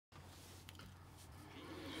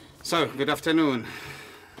So, good afternoon.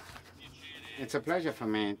 It's a pleasure for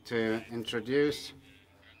me to introduce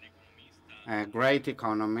a great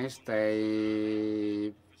economist,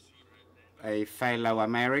 a fellow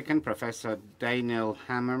American, Professor Daniel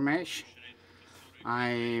HAMERMESH.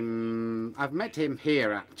 I've met him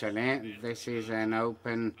here, actually. This is an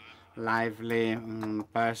open, lively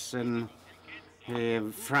person,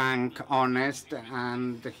 frank, honest,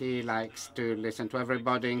 and he likes to listen to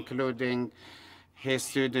everybody, including his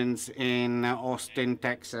students in Austin,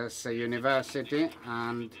 Texas University.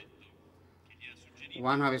 And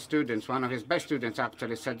one of his students, one of his best students,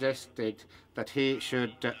 actually suggested that he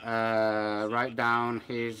should write down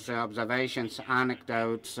his observations,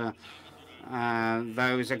 anecdotes,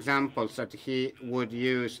 those examples that he would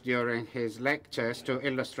use during his lectures to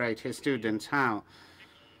illustrate his students how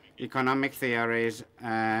economic theories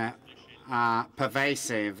are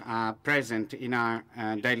pervasive, are present in our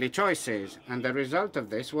daily choices. And the result of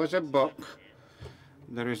this was a book.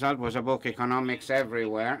 The result was a book, Economics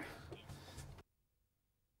Everywhere,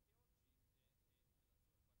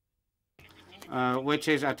 which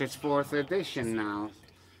is at its 4th edition now.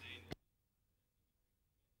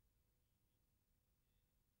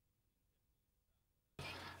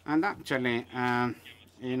 And actually,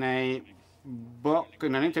 in an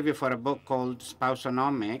interview for a book called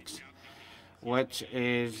Spousonomics, which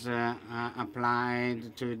is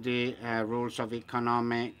applied to the rules of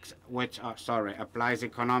economics, applies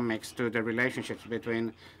economics to the relationships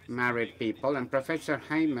between married people. And Professor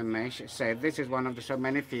HAMERMESH said this is one of the so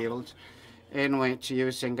many fields in which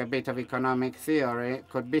using a bit of economic theory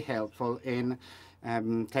could be helpful in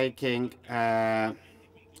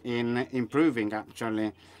improving,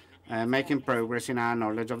 actually, making progress in our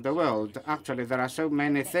knowledge of the world. Actually, there are so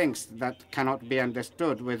many things that cannot be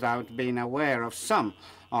understood without being aware of some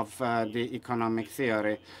of the economic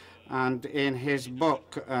theory. And in his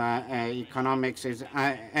book, Economics is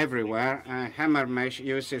Everywhere, HAMERMESH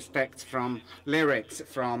uses texts from lyrics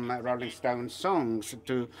from Rolling Stones songs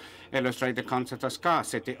to illustrate the concept of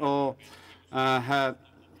scarcity, or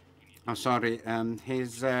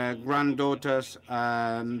his granddaughter's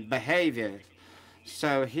behavior.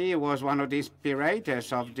 So he was one of the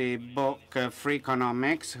inspirators of the book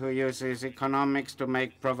Freakonomics, who uses economics to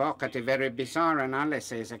make provocative, very bizarre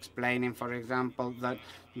analysis, explaining, for example, that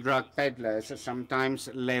drug peddlers sometimes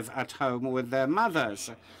live at home with their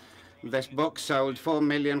mothers. This book sold 4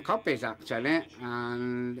 million copies, actually,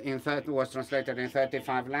 and was translated in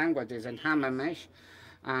 35 languages. And HAMERMESH,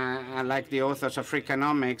 like the authors of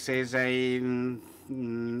Freakonomics, is a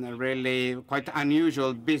really quite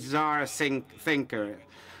unusual, bizarre thinker.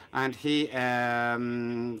 And he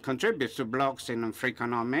contributes to blogs in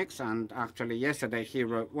Freakonomics, and actually yesterday he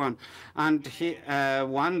wrote one. And he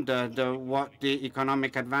wondered what the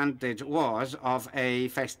economic advantage was of a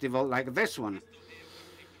festival like this one.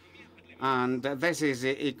 And this is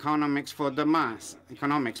economics for the mass,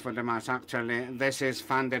 actually. This is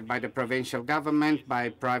funded by the provincial government, by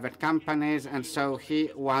private companies, and so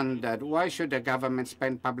he wondered, why should the government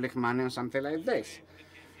spend public money on something like this?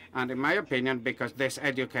 And in my opinion, because this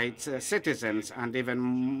educates citizens, and even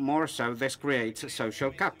more so, this creates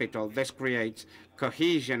social capital. This creates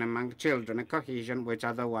cohesion among children, a cohesion which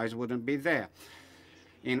otherwise wouldn't be there.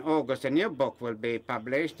 In August, a new book will be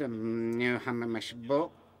published, a new HAMERMESH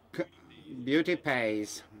book, Beauty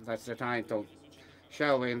Pays, that's the title,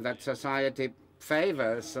 showing that society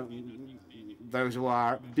favors those who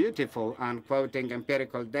are beautiful, and quoting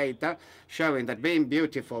empirical data showing that being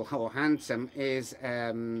beautiful or handsome is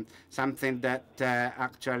something that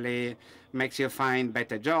actually makes you find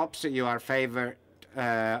better jobs. You are favored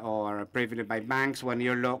or privileged by banks when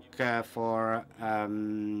you look for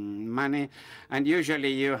money, and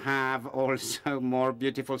usually you have also more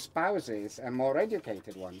beautiful spouses and more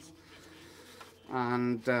educated ones.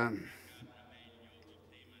 And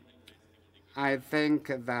I think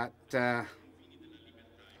that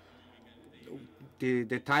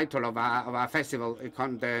the title of our festival,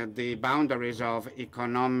 the boundaries of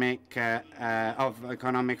economic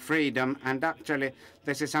freedom, and actually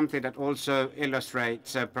this is something that also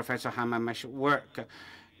illustrates Professor HAMERMESH's work,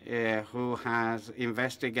 who has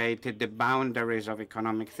investigated the boundaries of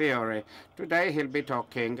economic theory. Today he'll be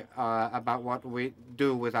talking about what we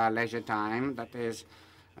do with our leisure time, that is,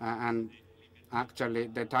 and actually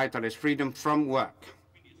the title is Freedom from Work.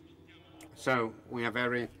 So we are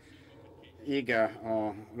very eager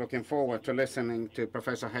or looking forward to listening to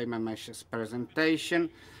Professor HAMERMESH's presentation,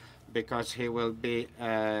 because he will be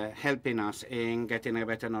helping us in getting a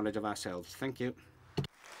better knowledge of ourselves. Thank you.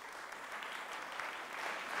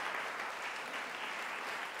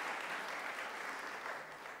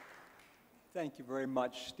 Thank you very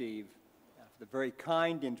much, Steve, for the very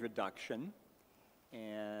kind introduction.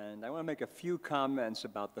 And I want to make a few comments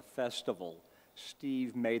about the festival.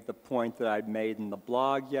 Steve made the point that I'd made in the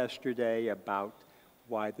blog yesterday about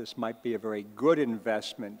why this might be a very good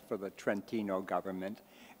investment for the Trentino government.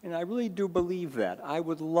 And I really do believe that. I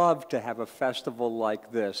would love to have a festival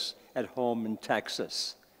like this at home in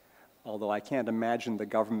Texas, although I can't imagine the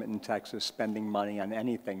government in Texas spending money on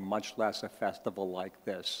anything, much less a festival like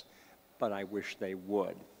this, but I wish they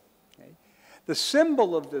would. Okay? The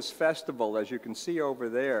symbol of this festival, as you can see over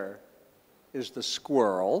there, is the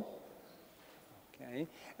squirrel. Okay?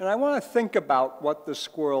 And I want to think about what the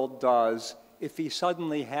squirrel does if he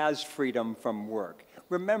suddenly has freedom from work.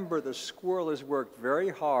 Remember, the squirrel has worked very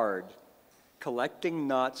hard collecting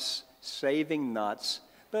nuts, saving nuts,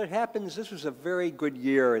 but it happens this was a very good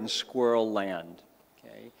year in squirrel land.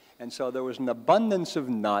 Okay? And so there was an abundance of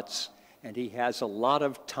nuts, and he has a lot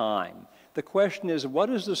of time. The question is, what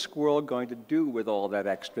is the squirrel going to do with all that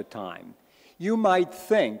extra time? You might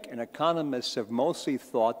think, and economists have mostly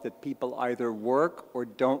thought, that people either work or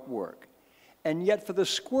don't work. And yet for the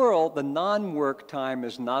squirrel, the non-work time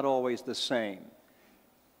is not always the same.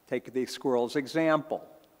 Take the squirrel's example.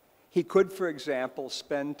 He could, for example,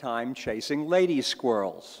 spend time chasing lady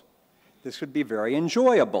squirrels. This would be very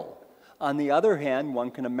enjoyable. On the other hand,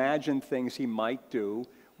 one can imagine things he might do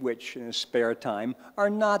which, in his spare time, are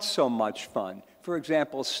not so much fun. For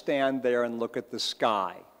example, stand there and look at the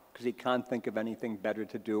sky, because he can't think of anything better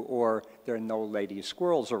to do, or there are no lady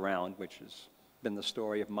squirrels around, which has been the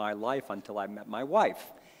story of my life until I met my wife.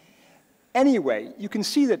 Anyway, you can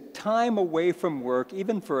see that time away from work,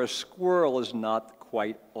 even for a squirrel, is not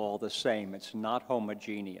quite all the same. It's not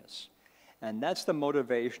homogeneous. And that's the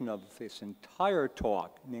motivation of this entire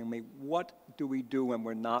talk, namely, what do we do when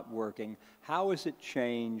we're not working? How has it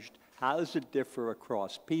changed? How does it differ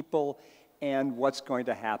across people? And what's going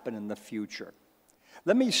to happen in the future?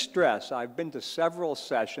 Let me stress, I've been to several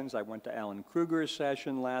sessions. I went to Alan Kruger's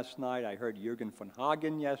session last night. I heard Jürgen von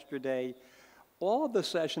Hagen yesterday. All of the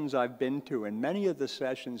sessions I've been to, and many of the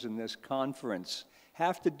sessions in this conference,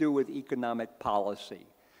 have to do with economic policy.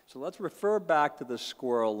 So let's refer back to the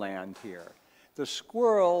squirrel land here. The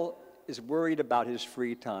squirrel is worried about his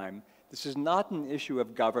free time. This is not an issue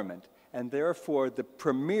of government, and therefore the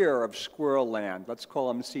premier of squirrel land, let's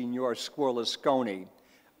call him Signor Squirrelosconi,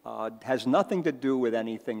 has nothing to do with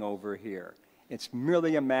anything over here. It's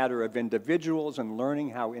merely a matter of individuals and learning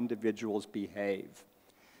how individuals behave.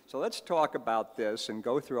 So let's talk about this and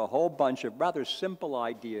go through a whole bunch of rather simple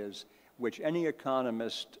ideas which any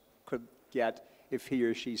economist could get if he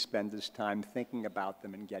or she spends his time thinking about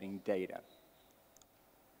them and getting data.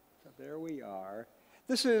 So there we are.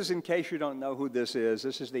 This is, in case you don't know who this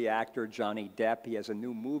is the actor Johnny Depp. He has a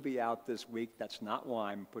new movie out this week. That's not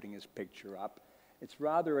why I'm putting his picture up. It's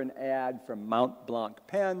rather an ad from Mont Blanc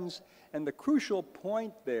pens, and the crucial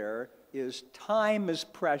point there is time is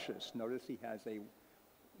precious. Notice he has a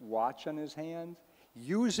watch on his hand.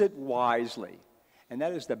 Use it wisely. And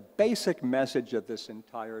that is the basic message of this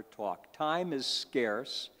entire talk. Time is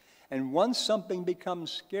scarce, and once something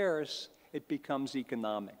becomes scarce, it becomes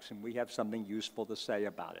economics, and we have something useful to say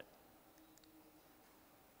about it.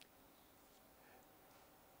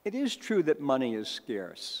 It is true that money is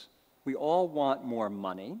scarce. We all want more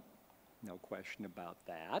money, no question about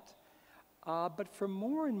that. But for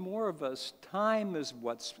more and more of us, time is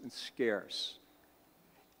what's scarce.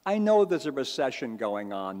 I know there's a recession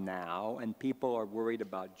going on now, and people are worried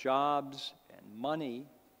about jobs and money.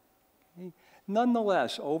 Okay?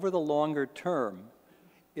 Nonetheless, over the longer term,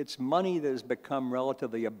 it's money that has become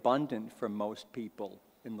relatively abundant for most people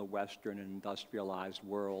in the Western and industrialized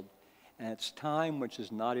world, and it's time which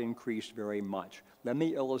has not increased very much. Let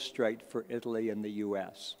me illustrate for Italy and the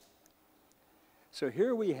US. So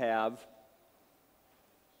here we have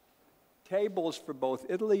tables for both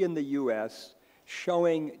Italy and the US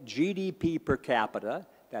showing GDP per capita,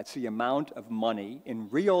 that's the amount of money in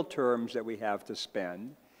real terms that we have to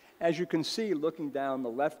spend. As you can see, looking down the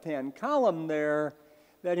left-hand column there,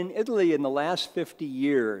 that in Italy in the last 50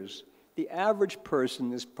 years, the average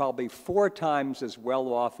person is probably 4 times as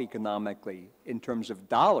well off economically in terms of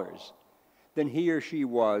dollars than he or she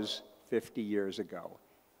was 50 years ago.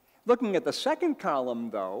 Looking at the second column,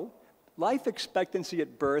 though, life expectancy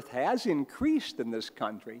at birth has increased in this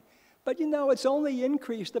country, but you know, it's only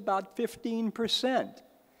increased about 15%.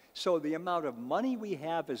 So the amount of money we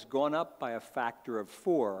have has gone up by a factor of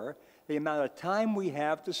 4. The amount of time we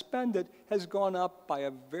have to spend it has gone up by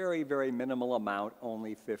a very, very minimal amount,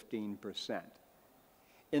 only 15%.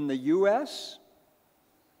 In the US,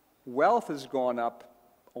 wealth has gone up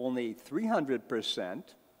only 300%,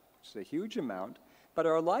 which is a huge amount, but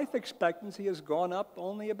our life expectancy has gone up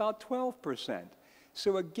only about 12%.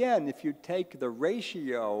 So again, if you take the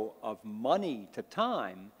ratio of money to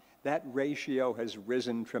time, that ratio has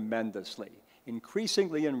risen tremendously.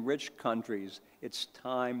 Increasingly in rich countries, it's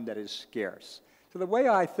time that is scarce. So the way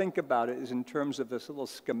I think about it is in terms of this little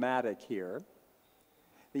schematic here.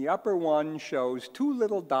 The upper one shows two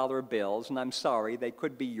little dollar bills, and I'm sorry, they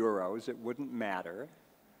could be euros, it wouldn't matter,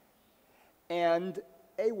 and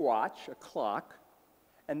a watch, a clock,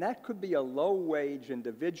 and that could be a low-wage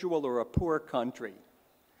individual or a poor country,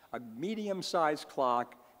 a medium-sized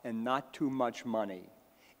clock and not too much money.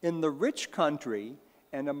 In the rich country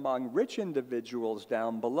and among rich individuals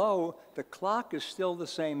down below, the clock is still the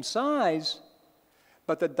same size,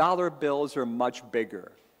 but the dollar bills are much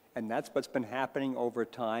bigger. And that's what's been happening over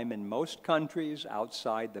time in most countries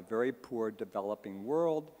outside the very poor developing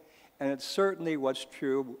world, and it's certainly what's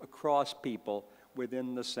true across people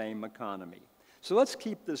within the same economy. So let's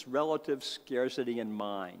keep this relative scarcity in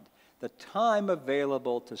mind. The time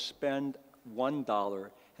available to spend $1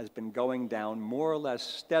 has been going down more or less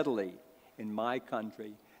steadily in my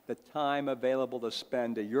country. The time available to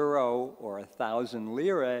spend €1 or 1,000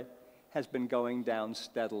 lire has been going down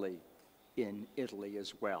steadily in Italy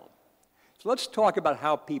as well. So let's talk about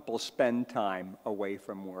how people spend time away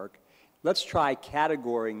from work. Let's try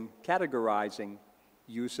categorizing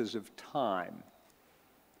uses of time.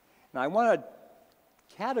 Now I want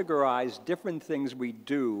to categorize different things we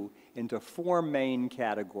do into four main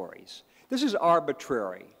categories. This is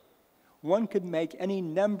arbitrary. One could make any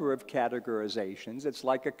number of categorizations. It's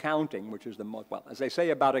like accounting, which is the most, well, as they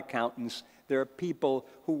say about accountants, there are people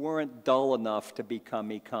who weren't dull enough to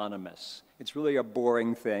become economists. It's really a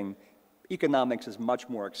boring thing. Economics is much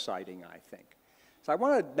more exciting, I think. So I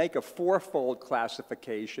want to make a fourfold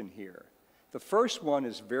classification here. The first one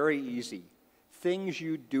is very easy. Things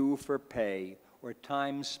you do for pay or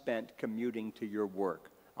time spent commuting to your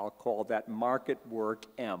work. I'll call that market work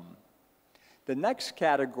M. The next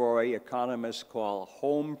category economists call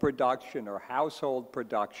home production or household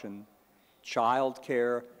production,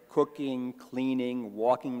 childcare, cooking, cleaning,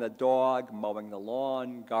 walking the dog, mowing the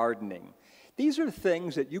lawn, gardening. These are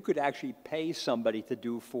things that you could actually pay somebody to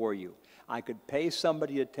do for you. I could pay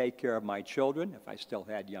somebody to take care of my children, if I still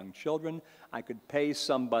had young children. I could pay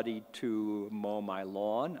somebody to mow my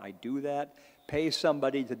lawn. I do that. Pay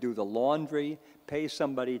somebody to do the laundry. Pay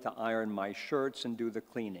somebody to iron my shirts and do the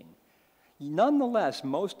cleaning. Nonetheless,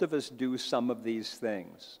 most of us do some of these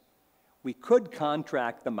things. We could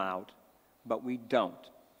contract them out, but we don't.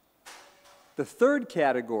 The third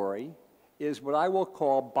category is what I will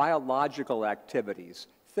call biological activities,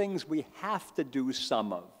 things we have to do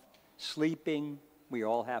some of. Sleeping, we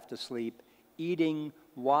all have to sleep, eating,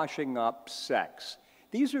 washing up, sex.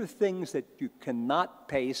 These are things that you cannot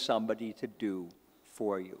pay somebody to do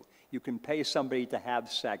for you. You can pay somebody to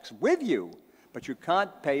have sex with you, but you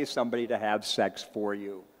can't pay somebody to have sex for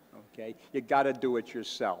you, okay? You gotta do it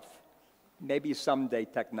yourself. Maybe someday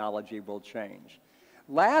technology will change.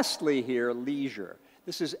 Lastly here, leisure.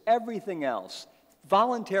 This is everything else.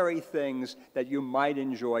 Voluntary things that you might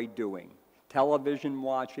enjoy doing. Television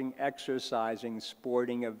watching, exercising,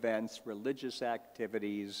 sporting events, religious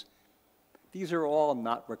activities. These are all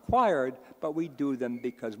not required, but we do them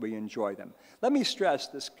because we enjoy them. Let me stress,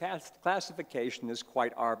 this classification is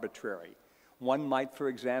quite arbitrary. One might, for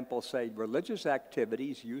example, say religious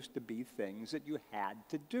activities used to be things that you had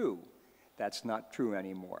to do. That's not true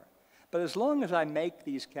anymore. But as long as I make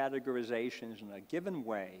these categorizations in a given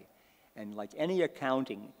way, and like any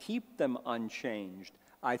accounting, keep them unchanged,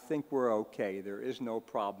 I think we're okay. There is no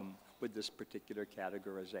problem with this particular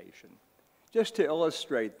categorization. Just to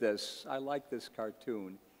illustrate this, I like this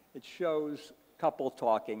cartoon. It shows a couple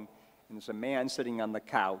talking, and there's a man sitting on the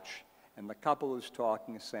couch, and the couple who's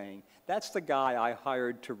talking is saying, "That's the guy I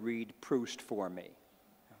hired to read Proust for me."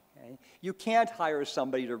 Okay? You can't hire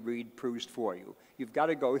somebody to read Proust for you. You've got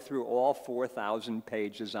to go through all 4,000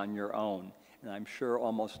 pages on your own, and I'm sure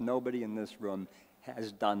almost nobody in this room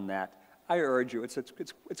has done that. I urge you,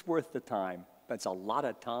 it's worth the time, but it's a lot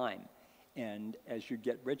of time. And as you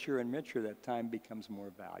get richer and richer, that time becomes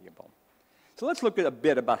more valuable. So let's look at a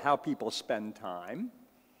bit about how people spend time.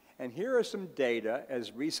 And here are some data,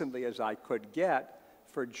 as recently as I could get,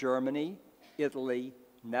 for Germany, Italy,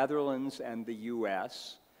 Netherlands, and the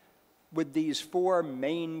US, with these four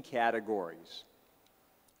main categories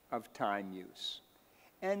of time use.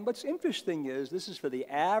 And what's interesting is this is for the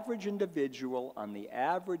average individual on the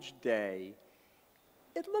average day.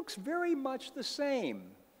 It looks very much the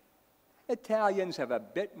same. Italians have a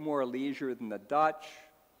bit more leisure than the Dutch.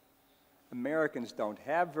 Americans don't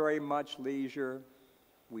have very much leisure.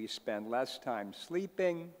 we spend less time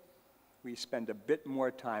sleeping, we spend a bit more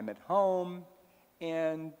time at home,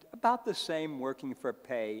 and about the same working for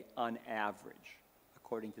pay on average,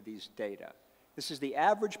 according to these data. This is the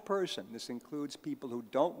average person. This includes people who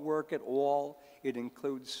don't work at all. It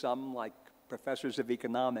includes some, like professors of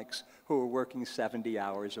economics, who are working 70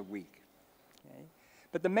 hours a week. Okay?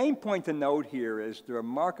 But the main point to note here is the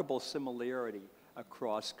remarkable similarity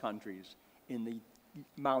across countries in the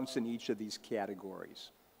amounts in each of these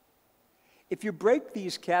categories. If you break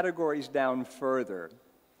these categories down further,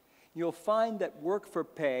 you'll find that work for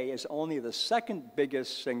pay is only the second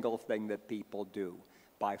biggest single thing that people do.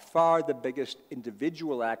 By far the biggest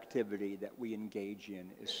individual activity that we engage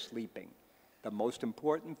in is sleeping. The most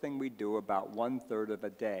important thing we do about 1/3 of a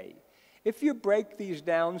day. If you break these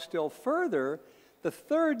down still further, the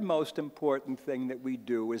third most important thing that we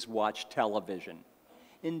do is watch television.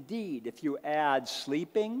 Indeed, if you add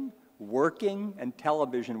sleeping, working, and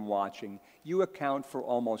television watching, you account for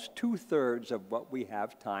almost 2/3 of what we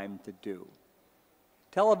have time to do.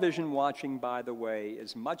 Television watching, by the way,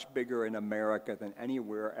 is much bigger in America than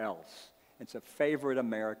anywhere else. It's a favorite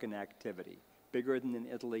American activity, bigger than in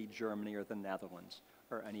Italy, Germany, or the Netherlands,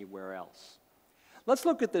 or anywhere else. Let's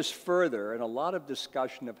look at this further, and a lot of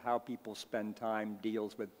discussion of how people spend time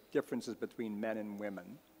deals with differences between men and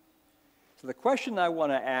women. So the question I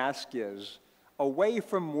want to ask is, away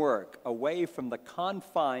from work, away from the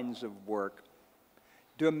confines of work,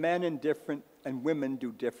 do men and women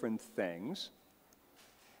do different things?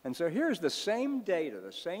 And so here's the same data,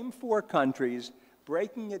 the same 4 countries,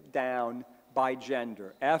 breaking it down by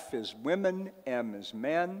gender. F is women, M is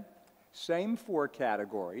men, same 4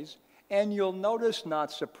 categories. And you'll notice,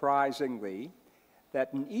 not surprisingly,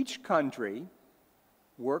 that in each country,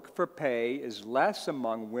 work for pay is less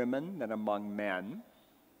among women than among men.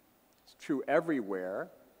 It's true everywhere.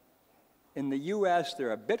 In the US,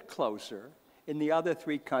 they're a bit closer. In the other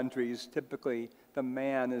 3 countries, typically the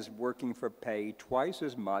man is working for pay twice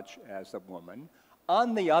as much as the woman.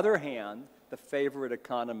 On the other hand, the favorite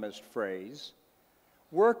economist phrase,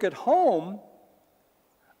 work at home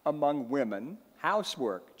among women,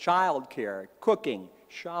 housework, childcare, cooking,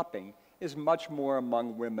 shopping, is much more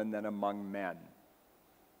among women than among men.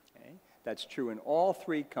 Okay? That's true in all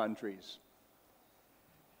 3 countries.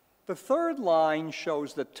 The third line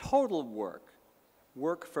shows the total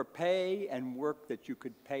work for pay and work that you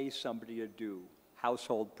could pay somebody to do,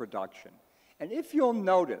 household production. And if you'll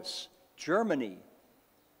notice, Germany,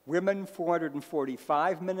 women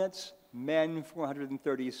 445 minutes, men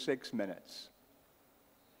 436 minutes.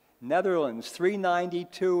 Netherlands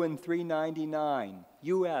 392 and 399,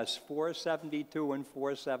 US 472 and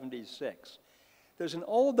 476. There's an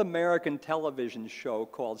old American television show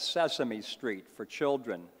called Sesame Street for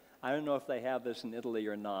children. I don't know if they have this in Italy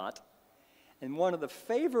or not. And one of the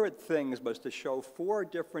favorite things was to show 4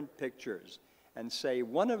 different pictures and say,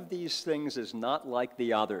 one of these things is not like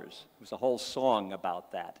the others. There was a whole song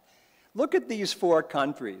about that. Look at these 4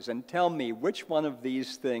 countries and tell me which one of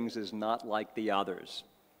these things is not like the others.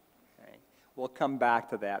 Okay. We'll come back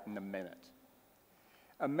to that in a minute.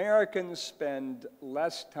 Americans spend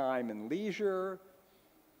less time in leisure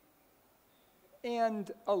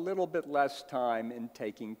and a little bit less time in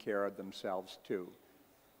taking care of themselves too.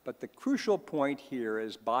 But the crucial point here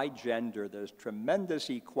is by gender, there's tremendous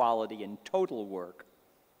equality in total work,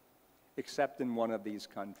 except in one of these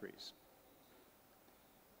countries.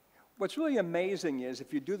 What's really amazing is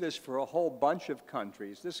if you do this for a whole bunch of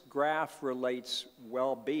countries, this graph relates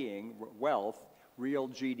well-being, wealth, real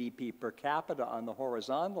GDP per capita on the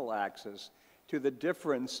horizontal axis, to the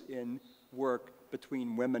difference in work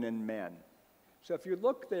between women and men. So if you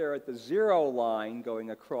look there at the 0 line going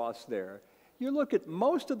across there, you look at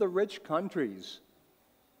most of the rich countries,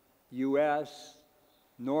 US,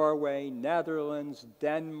 Norway, Netherlands,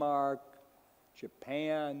 Denmark,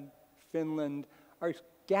 Japan, Finland, are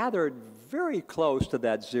gathered very close to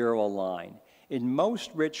that 0 line. In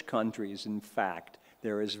most rich countries, in fact,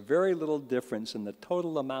 there is very little difference in the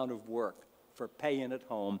total amount of work for paying at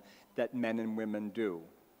home that men and women do.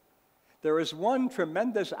 There is one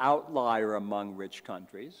tremendous outlier among rich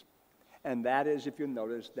countries, and that is, if you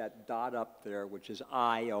notice, that dot up there, which is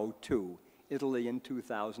IO2, Italy in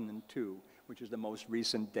 2002, which is the most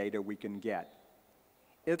recent data we can get.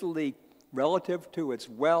 Italy, relative to its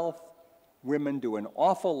wealth, women do an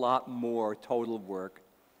awful lot more total work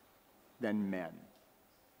than men.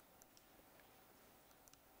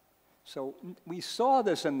 So we saw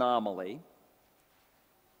this anomaly.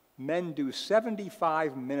 Men do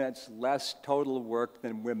 75 minutes less total work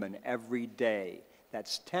than women every day.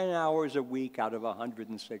 That's 10 hours a week out of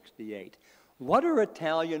 168. What are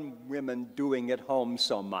Italian women doing at home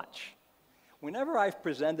so much? Whenever I've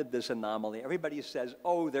presented this anomaly, everybody says,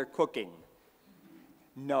 oh, they're cooking.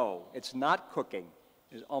 No, it's not cooking.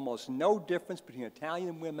 There's almost no difference between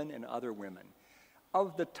Italian women and other women.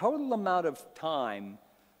 Of the total amount of time,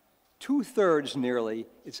 2/3 nearly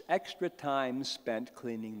is extra time spent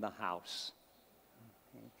cleaning the house.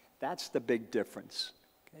 Okay? That's the big difference.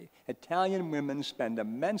 Okay? Italian women spend an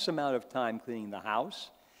immense amount of time cleaning the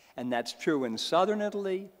house, and that's true in southern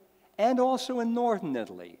Italy and also in northern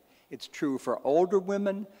Italy. It's true for older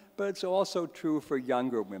women, but it's also true for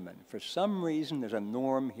younger women. For some reason, there's a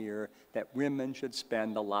norm here that women should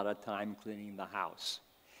spend a lot of time cleaning the house.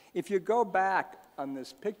 If you go back on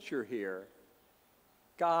this picture here,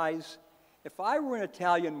 guys, if I were an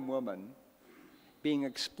Italian woman being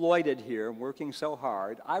exploited here, working so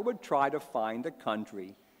hard, I would try to find a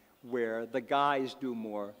country where the guys do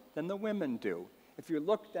more than the women do. If you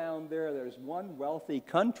look down there, there's one wealthy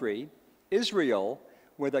country, Israel,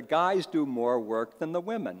 where the guys do more work than the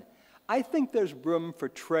women. I think there's room for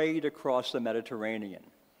trade across the Mediterranean.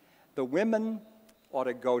 The women ought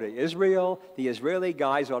to go to Israel. The Israeli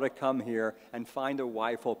guys ought to come here and find a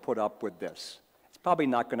wife who'll put up with this. It's probably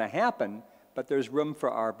not going to happen, but there's room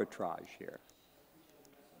for arbitrage here.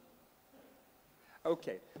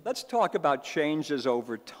 Okay, let's talk about changes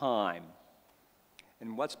over time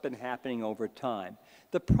and what's been happening over time.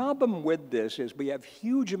 The problem with this is we have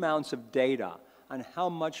huge amounts of data on how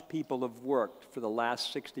much people have worked for the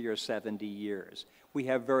last 60 or 70 years. We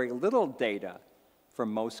have very little data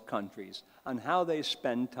from most countries on how they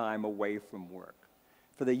spend time away from work.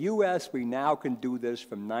 For the US, we now can do this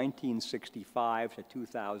from 1965 to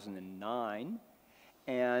 2009,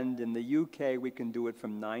 and in the UK, we can do it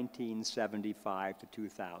from 1975 to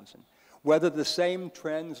 2000. Whether the same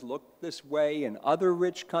trends look this way in other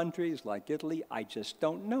rich countries like Italy, I just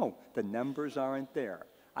don't know. The numbers aren't there.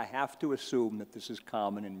 I have to assume that this is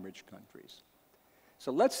common in rich countries.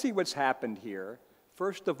 So let's see what's happened here.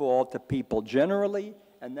 First of all, to people generally,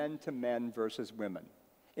 and then to men versus women.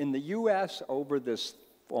 In the US, over this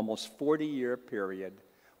almost 40-year period,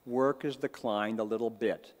 work has declined a little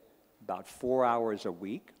bit, about 4 hours a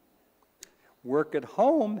week. Work at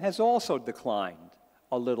home has also declined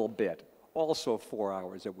a little bit, also 4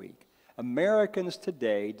 hours a week. Americans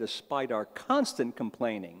today, despite our constant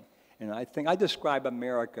complaining, and I describe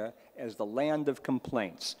America as the land of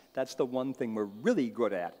complaints. That's the one thing we're really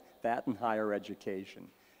good at, that and higher education.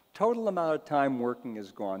 Total amount of time working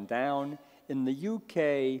has gone down. In the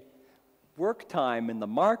UK, work time in the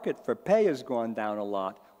market for pay has gone down a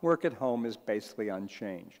lot. Work at home is basically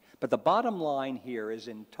unchanged. But the bottom line here is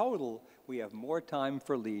in total, we have more time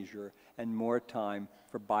for leisure and more time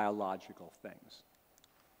for biological things.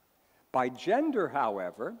 By gender,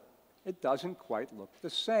 however, it doesn't quite look the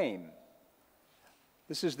same.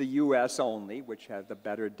 This is the US only, which has the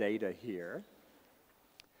better data here.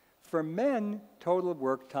 For men, total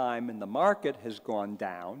work time in the market has gone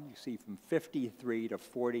down, you see, from 53 to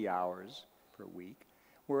 40 hours per week,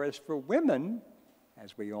 whereas for women,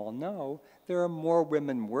 as we all know, there are more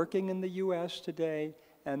women working in the US today,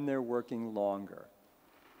 and they're working longer.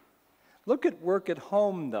 Look at work at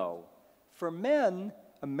home, though. For men,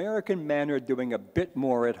 American men are doing a bit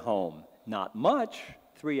more at home. Not much,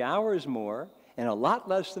 3 hours more, and a lot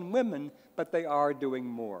less than women, but they are doing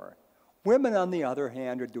more. Women, on the other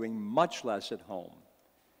hand, are doing much less at home.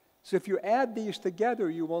 So if you add these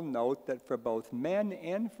together, you will note that for both men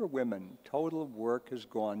and for women, total work has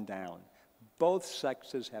gone down. Both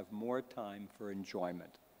sexes have more time for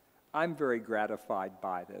enjoyment. I'm very gratified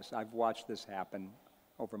by this. I've watched this happen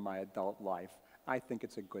over my adult life. I think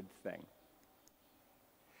it's a good thing.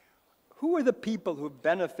 Who are the people who've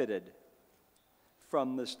benefited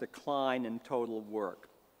from this decline in total work?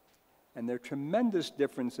 And there are tremendous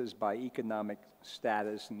differences by economic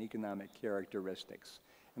status and economic characteristics.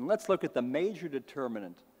 And let's look at the major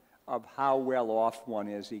determinant of how well off one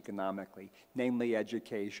is economically, namely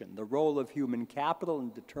education. The role of human capital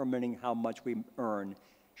in determining how much we earn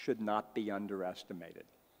should not be underestimated.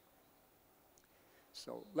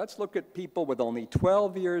 So let's look at people with only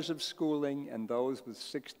 12 years of schooling and those with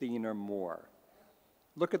 16 or more.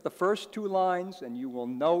 Look at the first two lines, and you will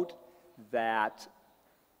note that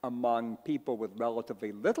among people with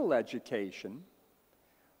relatively little education,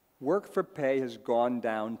 work for pay has gone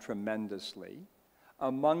down tremendously.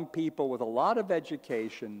 Among people with a lot of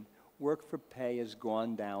education, work for pay has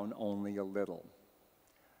gone down only a little.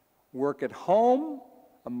 Work at home,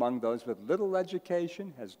 among those with little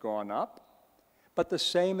education, has gone up, but the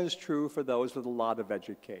same is true for those with a lot of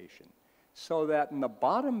education. So that in the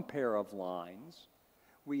bottom pair of lines,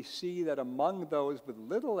 we see that among those with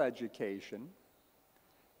little education,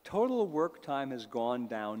 total work time has gone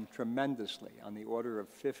down tremendously, on the order of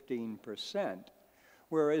 15%,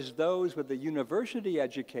 whereas those with a university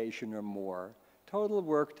education or more, total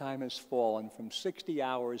work time has fallen from 60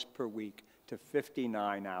 hours per week to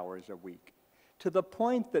 59 hours a week, to the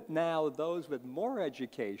point that now those with more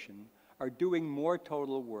education are doing more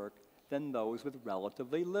total work than those with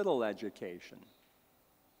relatively little education.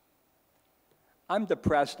 I'm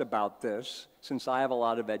depressed about this since I have a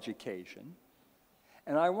lot of education,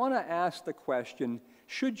 and I want to ask the question,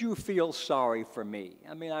 should you feel sorry for me?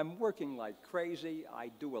 I mean, I'm working like crazy.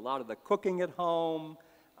 I do a lot of the cooking at home.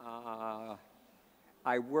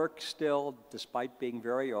 I work still, despite being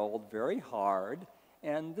very old, very hard,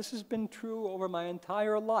 and this has been true over my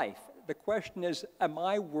entire life. The question is, am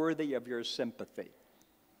I worthy of your sympathy?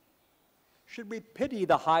 Should we pity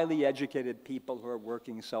the highly educated people who are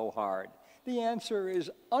working so hard? The answer is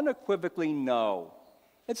unequivocally no.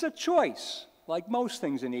 It's a choice, like most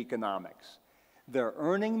things in economics. They're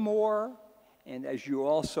earning more, and as you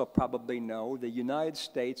also probably know, the United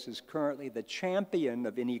States is currently the champion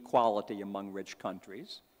of inequality among rich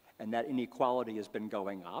countries, and that inequality has been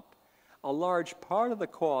going up. A large part of the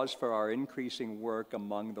cause for our increasing work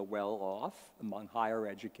among the well-off, among higher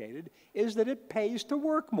educated, is that it pays to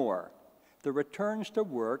work more. The returns to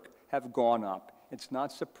work have gone up. It's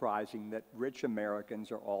not surprising that rich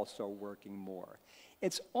Americans are also working more.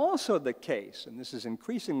 It's also the case, and this is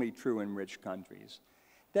increasingly true in rich countries,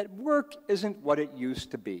 that work isn't what it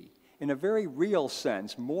used to be. In a very real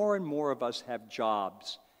sense, more and more of us have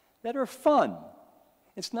jobs that are fun.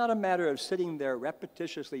 It's not a matter of sitting there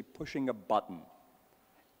repetitiously pushing a button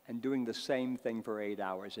and doing the same thing for 8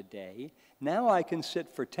 hours a day. Now I can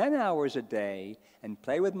sit for 10 hours a day and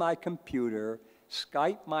play with my computer,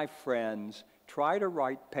 Skype my friends, try to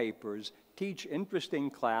write papers, teach interesting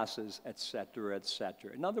classes, etc.,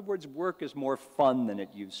 etc. In other words, work is more fun than it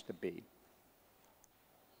used to be.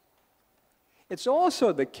 It's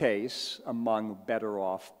also the case among better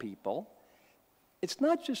off people. It's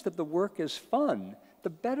not just that the work is fun. The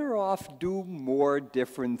better off do more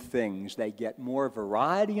different things. They get more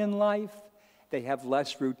variety in life. They have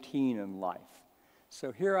less routine in life.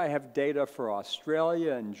 So here I have data for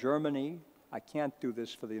Australia and Germany. I can't do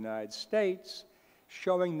this for the United States,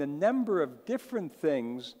 showing the number of different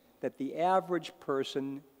things that the average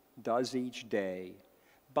person does each day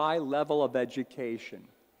by level of education.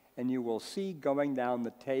 And you will see going down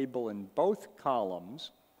the table in both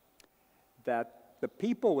columns that the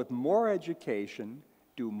people with more education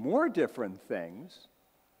do more different things,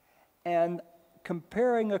 and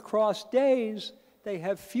comparing across days, they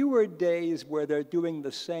have fewer days where they're doing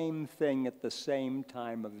the same thing at the same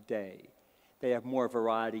time of day. They have more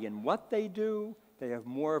variety in what they do. They have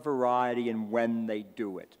more variety in when they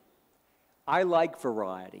do it. I like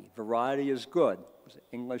variety. Variety is good. It's an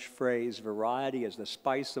English phrase, variety is the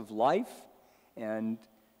spice of life, and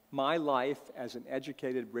my life as an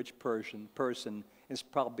educated rich person is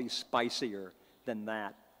probably spicier than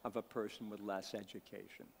that of a person with less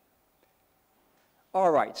education.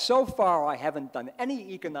 All right, so far I haven't done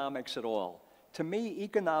any economics at all. To me,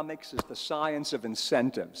 economics is the science of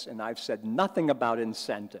incentives, and I've said nothing about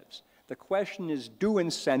incentives. The question is, do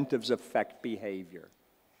incentives affect behavior?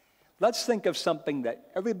 Let's think of something that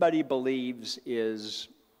everybody believes is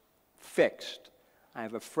fixed. I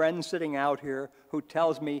have a friend sitting out here who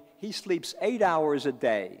tells me he sleeps 8 hours a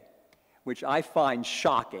day, which I find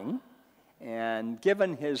shocking. And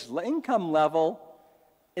given his income level,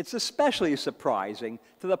 it's especially surprising,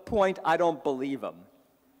 to the point I don't believe him.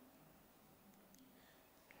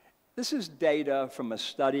 This is data from a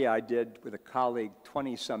study I did with a colleague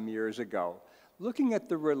 20-some years ago, looking at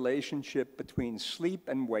the relationship between sleep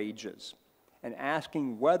and wages, and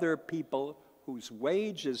asking whether people whose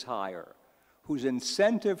wage is higher, whose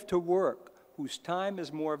incentive to work, whose time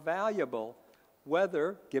is more valuable,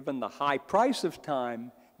 whether, given the high price of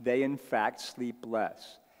time, they in fact sleep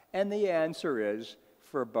less. And the answer is,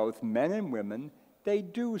 for both men and women, they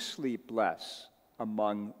do sleep less,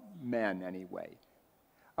 among men anyway.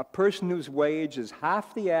 A person whose wage is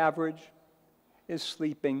half the average is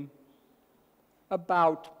sleeping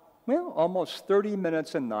about, well, almost 30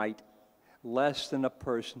 minutes a night less than a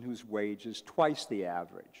person whose wage is twice the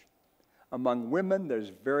average. Among women, there's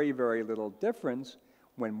very, very little difference.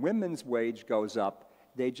 When women's wage goes up,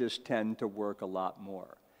 they just tend to work a lot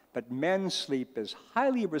more. But men's sleep is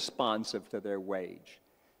highly responsive to their wage.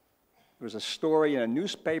 There was a story in a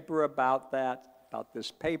newspaper about that, about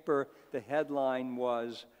this paper. The headline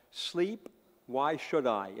was, "Sleep, why should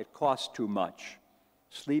I? It costs too much."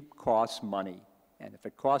 Sleep costs money, and if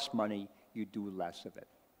it costs money, you do less of it.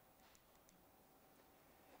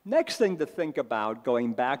 Next thing to think about,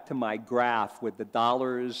 going back to my graph with the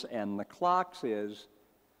dollars and the clocks, is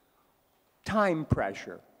time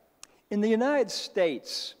pressure. In the United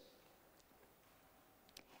States,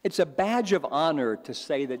 it's a badge of honor to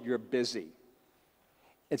say that you're busy.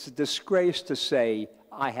 It's a disgrace to say,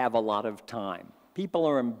 I have a lot of time. People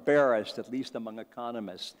are embarrassed, at least among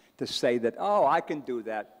economists, to say that, oh, I can do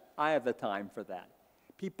that. I have the time for that.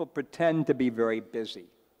 People pretend to be very busy.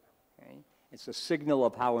 Okay? It's a signal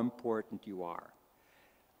of how important you are.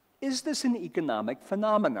 Is this an economic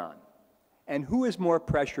phenomenon? And who is more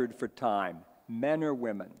pressured for time, men or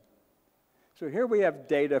women? So here we have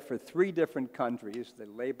data for 3 different countries. The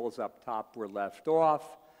labels up top were left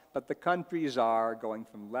off, but the countries are, going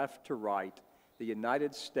from left to right, the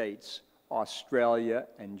United States, Australia,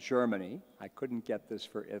 and Germany. I couldn't get this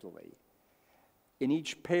for Italy. In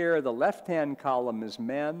each pair, the left-hand column is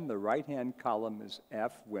men, the right-hand column is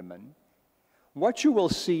F, women. What you will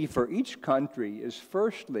see for each country is,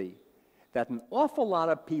 firstly, that an awful lot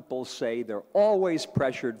of people say they're always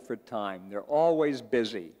pressured for time, they're always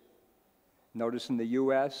busy. Notice in the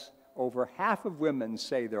US, over half of women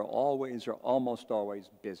say they're always or almost always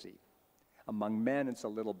busy. Among men, it's a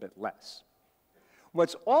little bit less.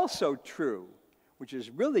 What's also true, which is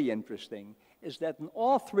really interesting, is that in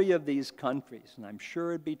all 3 of these countries, and I'm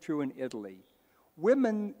sure it'd be true in Italy,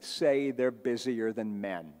 women say they're busier than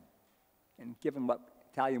men. And given what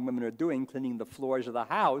Italian women are doing, cleaning the floors of the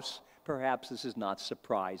house, perhaps this is not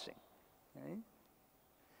surprising. Okay?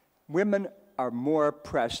 Women are more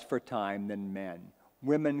pressed for time than men.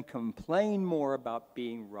 Women complain more about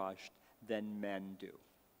being rushed than men do.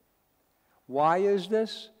 Why is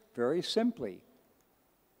this? Very simply,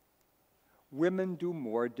 women do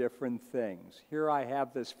more different things. Here I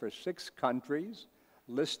have this for 6 countries,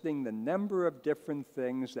 listing the number of different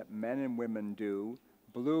things that men and women do.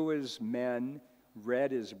 Blue is men,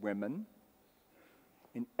 red is women.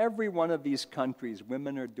 In every one of these countries,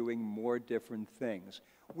 women are doing more different things.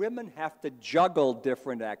 Women have to juggle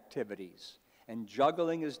different activities, and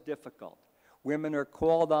juggling is difficult. Women are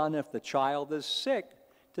called on, if the child is sick,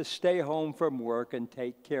 to stay home from work and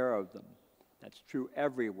take care of them. That's true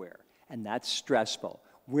everywhere, and that's stressful.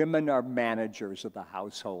 Women are managers of the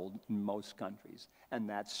household in most countries, and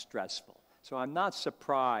that's stressful. So I'm not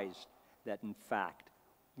surprised that, in fact,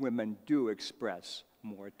 women do express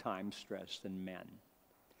more time stress than men.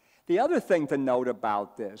 The other thing to note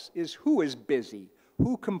about this is who is busy?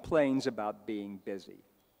 Who complains about being busy?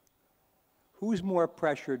 Who's more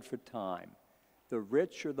pressured for time, the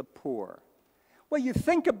rich or the poor? Well, you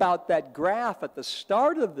think about that graph at the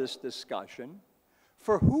start of this discussion.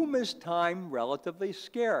 For whom is time relatively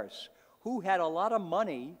scarce? Who had a lot of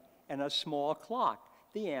money and a small clock?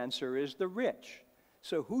 The answer is the rich.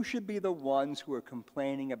 So who should be the ones who are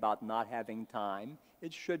complaining about not having time?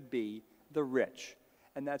 It should be the rich.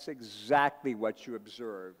 And that's exactly what you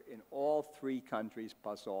observe in all 3 countries,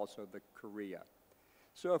 plus also the Korea.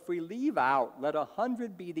 So if we leave out, let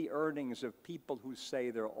 100 be the earnings of people who say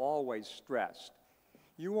they're always stressed,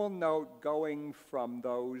 you will note going from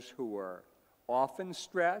those who are often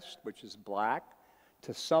stressed, which is black,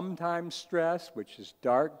 to sometimes stressed, which is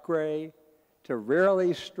dark gray, to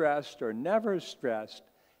rarely stressed or never stressed,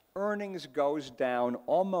 earnings goes down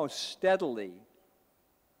almost steadily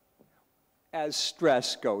as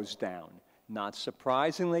stress goes down. Not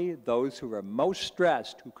surprisingly, those who are most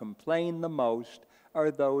stressed, who complain the most,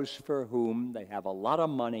 are those for whom they have a lot of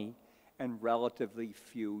money and relatively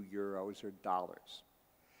few euros or dollars.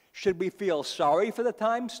 Should we feel sorry for the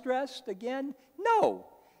time stressed again? No.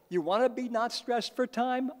 You want to be not stressed for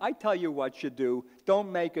time? I tell you what you do.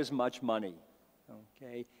 Don't make as much money.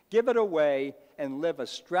 Okay? Give it away and live a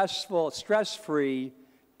stressful, stress-free,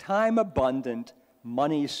 time-abundant,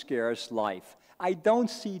 money-scarce life. I don't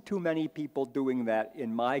see too many people doing that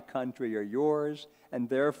in my country or yours, and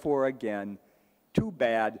therefore, again, too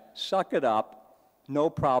bad. Suck it up. No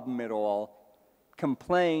problem at all.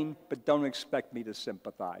 Complain, but don't expect me to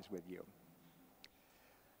sympathize with you.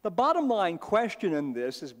 The bottom line question in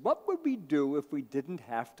this is, what would we do if we didn't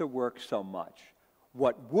have to work so much?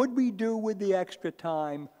 What would we do with the extra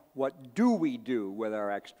time? What do we do with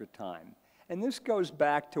our extra time? And this goes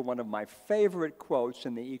back to one of my favorite quotes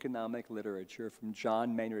in the economic literature from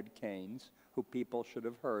John Maynard Keynes, who people should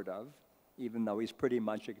have heard of, even though he's pretty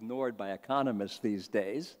much ignored by economists these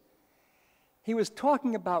days. He was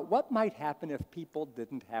talking about what might happen if people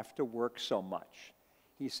didn't have to work so much.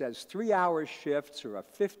 He says 3-hour shifts or a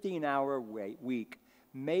 15-hour week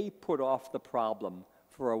may put off the problem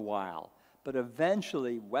for a while, but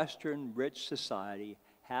eventually Western rich society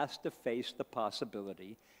has to face the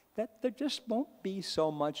possibility that there just won't be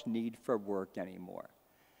so much need for work anymore.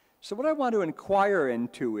 So what I want to inquire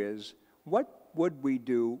into is, what would we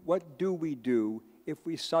do, what do we do if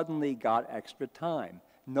we suddenly got extra time?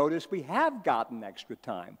 Notice we have gotten extra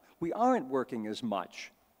time. We aren't working as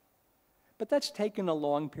much. But that's taken a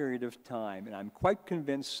long period of time, and I'm quite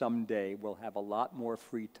convinced someday we'll have a lot more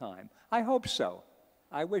free time. I hope so.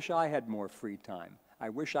 I wish I had more free time. I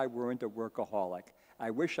wish I weren't a workaholic.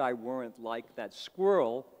 I wish I weren't like that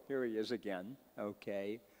squirrel, here he is again,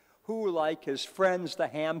 okay, who, like his friends the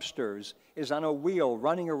hamsters, is on a wheel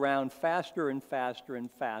running around faster and faster and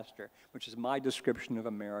faster, which is my description of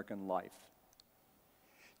American life.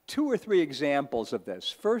 2 or 3 examples of this.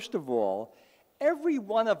 First of all, every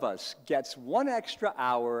one of us gets 1 extra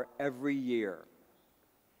hour every year.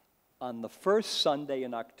 On the first Sunday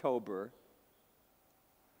in October,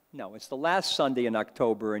 no, it's the last Sunday in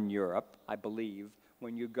October in Europe, I believe,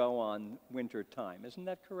 when you go on winter time. Isn't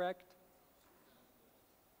that correct?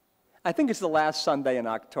 I think it's the last Sunday in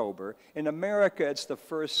October. In America, it's the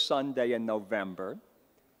first Sunday in November.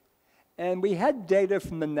 And we had data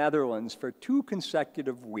from the Netherlands for 2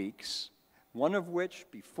 consecutive weeks, one of which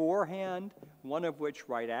beforehand, one of which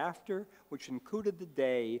right after, which included the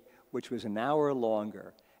day, which was an hour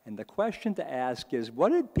longer. And the question to ask is,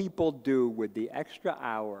 what did people do with the extra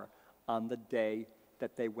hour on the day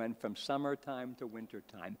that they went from summertime to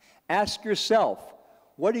wintertime? Ask yourself,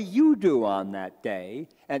 what do you do on that day?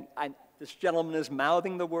 And this gentleman is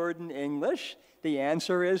mouthing the word in English. The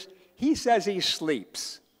answer is, he says he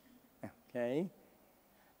sleeps. Okay?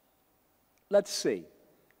 Let's see.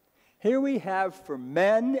 Here we have for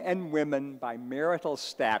men and women by marital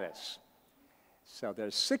status. So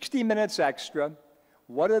there's 60 minutes extra.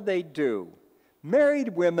 What do? Married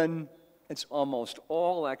women, it's almost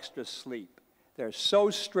all extra sleep. They're so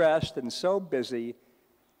stressed and so busy,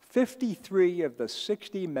 53 of the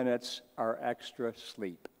 60 minutes are extra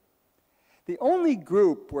sleep. The only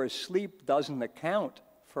group where sleep doesn't account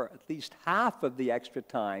for at least half of the extra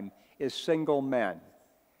time is single men.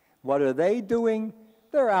 What are they doing?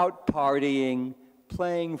 They're out partying,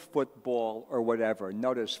 playing football, or whatever.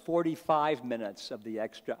 Notice 45 minutes of the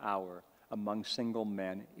extra hour among single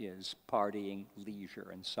men is partying, leisure,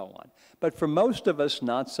 and so on. But for most of us,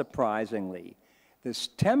 not surprisingly, this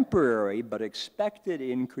temporary but expected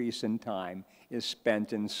increase in time is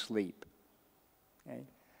spent in sleep. Okay?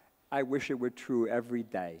 I wish it were true every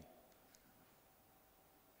day.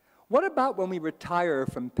 What about when we retire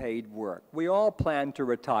from paid work? We all plan to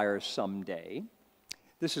retire someday.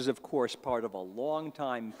 This is, of course, part of a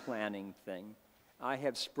long-time planning thing. I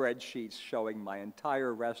have spreadsheets showing my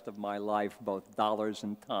entire rest of my life, both dollars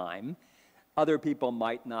and time. Other people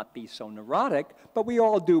might not be so neurotic, but we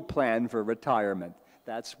all do plan for retirement.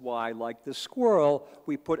 That's why, like the squirrel,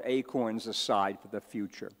 we put acorns aside for the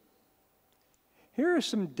future. Here are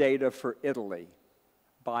some data for Italy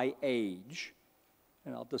by age,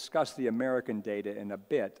 and I'll discuss the American data in a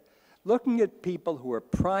bit. Looking at people who are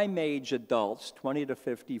prime-age adults, 20 to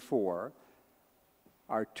 54,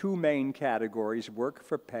 our 2 main categories, work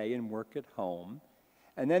for pay and work at home,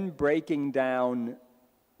 and then breaking down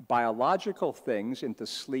biological things into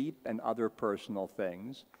sleep and other personal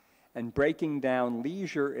things, and breaking down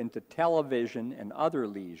leisure into television and other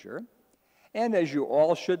leisure. And as you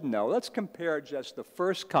all should know, let's compare just the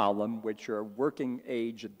first column, which are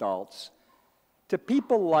working-age adults, to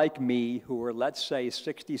people like me who are, let's say,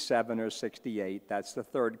 67 or 68. That's the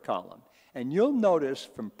third column. And you'll notice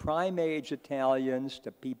from prime-age Italians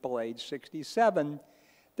to people age 67,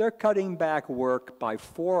 they're cutting back work by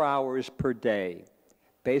 4 hours per day,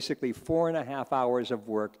 basically 4.5 hours of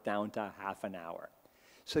work down to half an hour.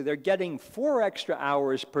 So they're getting 4 extra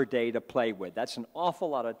hours per day to play with. That's an awful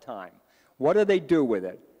lot of time. What do they do with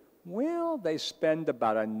it? Well, they spend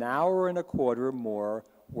about 1.25 hours more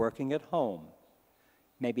working at home.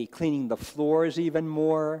 Maybe cleaning the floors even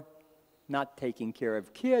more, not taking care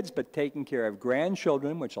of kids, but taking care of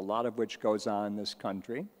grandchildren, which a lot of which goes on in this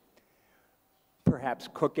country. Perhaps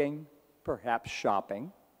cooking, perhaps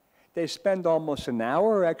shopping. They spend almost 1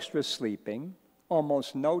 hour extra sleeping,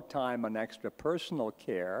 almost no time on extra personal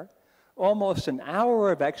care, almost 1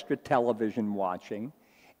 hour of extra television watching,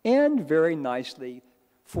 and very nicely,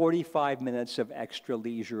 45 minutes of extra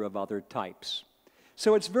leisure of other types.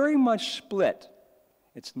 So it's very much split.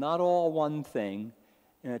 It's not all one thing.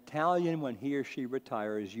 An Italian, when he or she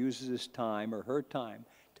retires, uses his time or her time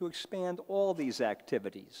to expand all these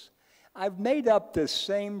activities. I've made up this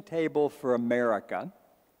same table for America.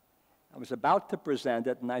 I was about to present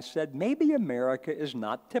it, and I said, maybe America is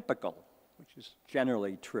not typical, which is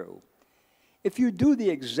generally true. If you do the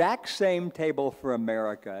exact same table for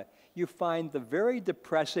America, you find the very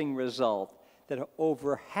depressing result that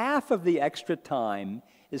over half of the extra time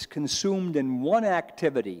is consumed in one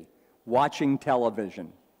activity, watching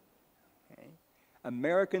television. Okay?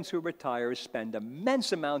 Americans who retire spend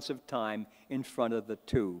immense amounts of time in front of the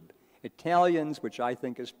tube. Italians, which I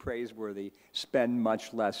think is praiseworthy, spend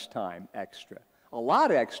much less time extra. A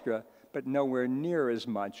lot extra, but nowhere near as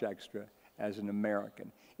much extra as an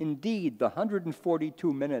American. Indeed, the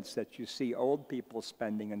 142 minutes that you see old people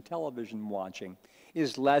spending on television watching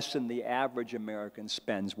is less than the average American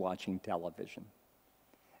spends watching television.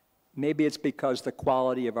 Maybe it's because the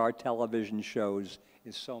quality of our television shows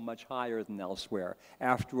is so much higher than elsewhere.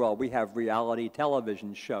 After all, we have reality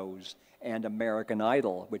television shows and American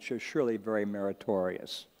Idol, which are surely very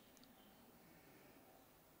meritorious.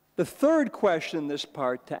 The third question in this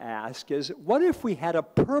part to ask is, what if we had a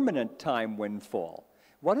permanent time windfall?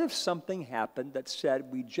 What if something happened that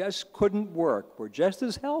said we just couldn't work? We're just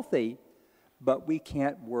as healthy, but we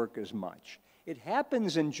can't work as much. It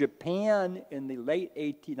happens in Japan in the late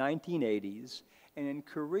 1980s, and in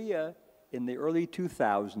Korea in the early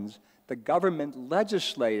 2000s, the government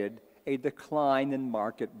legislated a decline in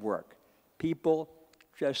market work. People,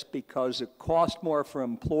 just because it cost more for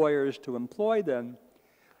employers to employ them,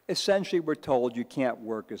 essentially were told you can't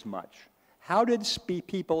work as much. How did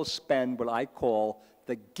people spend what I call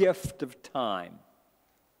the gift of time?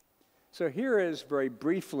 So here is, very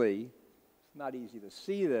briefly, it's not easy to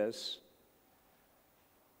see this.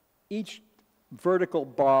 Each vertical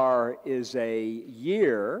bar is a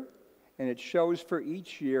year, and it shows for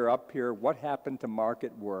each year up here what happened to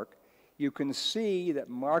market work. You can see that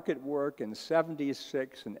market work in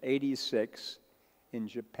 76 and 86 in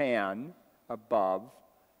Japan above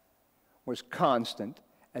was constant,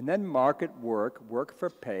 and then market work, work for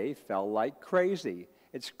pay, fell like crazy.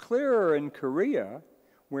 It's clearer in Korea,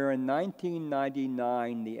 where in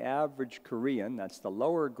 1999 the average Korean, that's the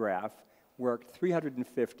lower graph, worked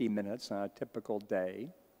 350 minutes on a typical day.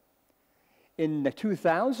 In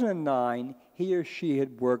 2009, he or she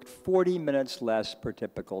had worked 40 minutes less per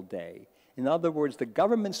typical day. In other words, the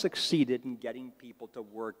government succeeded in getting people to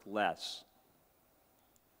work less.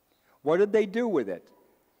 What did they do with it?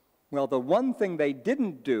 Well, the one thing they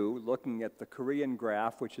didn't do, looking at the Korean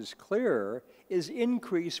graph, which is clearer, is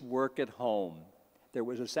increase work at home. There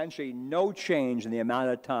was essentially no change in the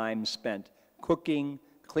amount of time spent cooking,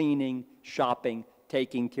 cleaning, shopping,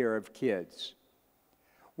 taking care of kids.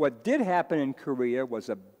 What did happen in Korea was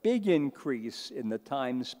a big increase in the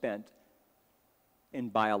time spent in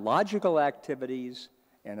biological activities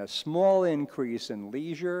and a small increase in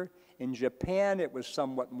leisure. In Japan, it was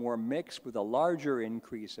somewhat more mixed with a larger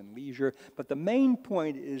increase in leisure. But the main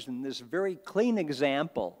point is in this very clean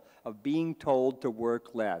example of being told to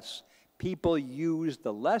work less, people used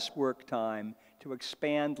the less work time to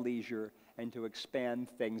expand leisure and to expand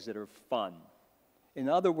things that are fun. In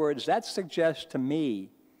other words, that suggests to me,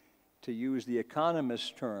 to use the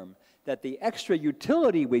economist's term, that the extra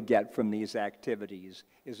utility we get from these activities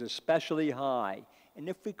is especially high. And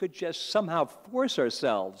if we could just somehow force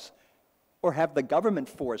ourselves or have the government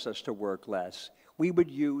force us to work less, we would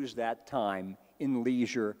use that time in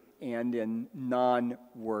leisure and in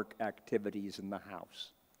non-work activities in the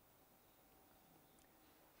house.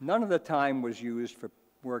 None of the time was used for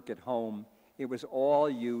work at home. It was all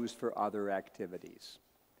used for other activities.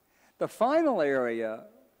 The final area,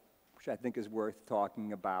 which I think is worth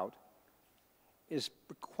talking about, is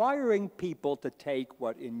requiring people to take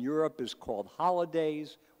what in Europe is called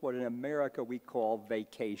holidays, what in America we call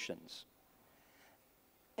vacations.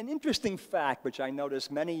 An interesting fact, which I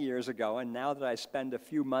noticed many years ago, and now that I spend a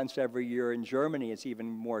few months every year in Germany, it's even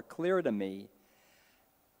more clear to me.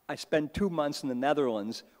 I spend 2 months in the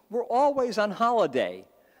Netherlands. We're always on holiday.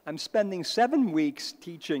 I'm spending 7 weeks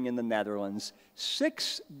teaching in the Netherlands.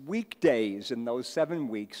 6 weekdays in those 7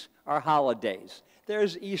 weeks are holidays.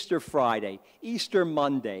 There's Easter Friday, Easter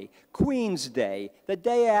Monday, Queen's Day, the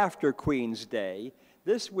day after Queen's Day.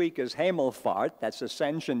 This week is Himmelfahrt, that's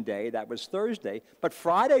Ascension Day, that was Thursday, but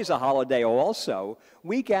Friday's a holiday also.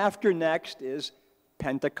 Week after next is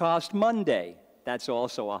Pentecost Monday, that's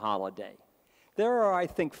also a holiday. There are, I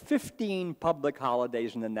think, 15 public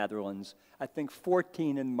holidays in the Netherlands, I think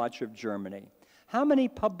 14 in much of Germany. How many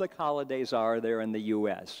public holidays are there in the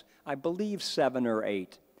US? I believe 7 or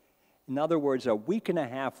 8. In other words, a week and a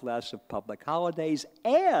half less of public holidays,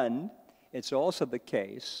 and it's also the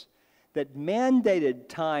case that mandated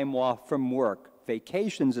time off from work,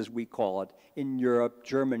 vacations as we call it, in Europe,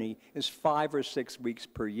 Germany, is 5 or 6 weeks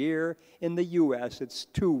per year. In the US, it's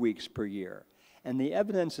 2 weeks per year. And the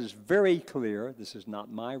evidence is very clear, this is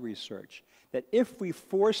not my research, that if we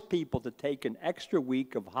force people to take an extra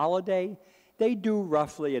week of holiday, they do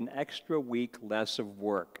roughly an extra week less of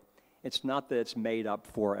work. It's not that it's made up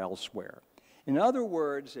for elsewhere. In other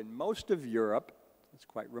words, in most of Europe, it's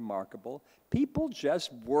quite remarkable, people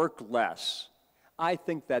just work less. I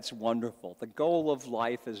think that's wonderful. The goal of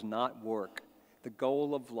life is not work. The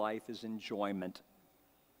goal of life is enjoyment.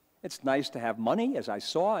 It's nice to have money. As I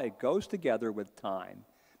saw, it goes together with time.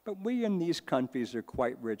 But we in these countries are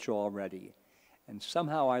quite rich already. And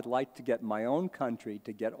somehow I'd like to get my own country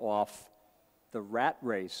to get off the rat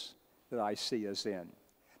race that I see us in.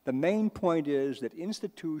 The main point is that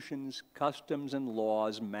institutions, customs, and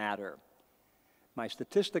laws matter. My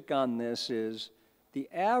statistic on this is the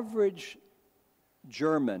average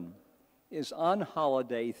German is on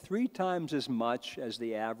holiday 3 times as much as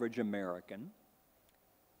the average American.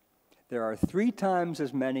 There are 3 times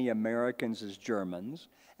as many Americans as Germans,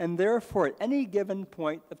 and therefore at any given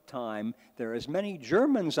point of time, there are as many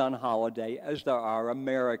Germans on holiday as there are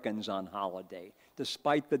Americans on holiday,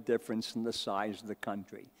 despite the difference in the size of the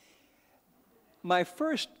country. My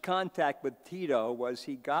first contact with Tito was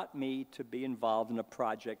he got me to be involved in a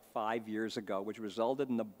project 5 years ago, which resulted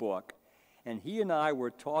in a book. And he and I were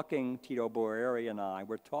talking, Tito Boeri and I,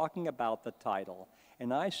 were talking about the title.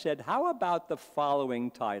 And I said, how about the following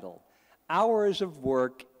title? Hours of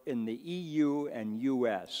work in the EU and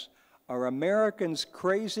US. Are Americans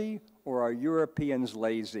crazy or are Europeans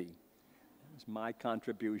lazy? That's my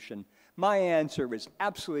contribution. My answer is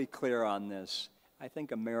absolutely clear on this. I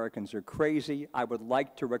think Americans are crazy. I would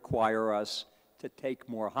like to require us to take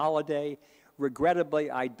more holiday.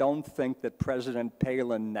 Regrettably, I don't think that President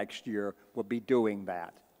Palin next year will be doing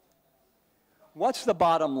that. What's the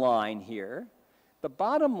bottom line here? The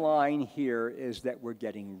bottom line here is that we're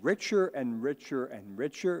getting richer and richer and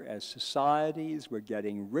richer as societies. We're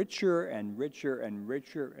getting richer and richer and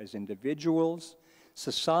richer as individuals.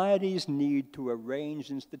 Societies need to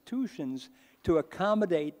arrange institutions to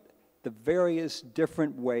accommodate the various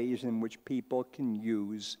different ways in which people can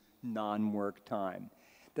use non-work time.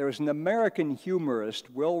 There was an American humorist,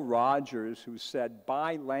 Will Rogers, who said,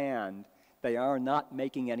 buy land, they are not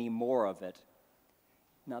making any more of it.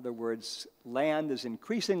 In other words, land is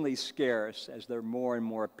increasingly scarce as there are more and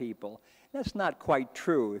more people. That's not quite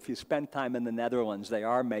true. If you spend time in the Netherlands, they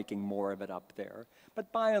are making more of it up there.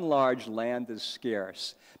 But by and large, land is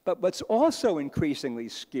scarce. But what's also increasingly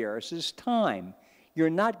scarce is time. You're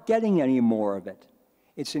not getting any more of it.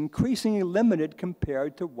 It's increasingly limited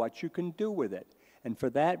compared to what you can do with it. And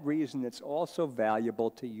for that reason, it's also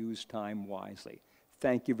valuable to use time wisely.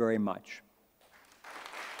 Thank you very much.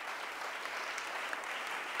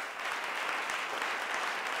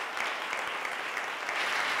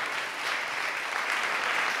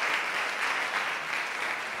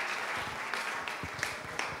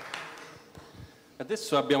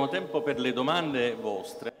 Adesso abbiamo tempo per le domande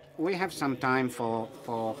vostre. We have some time for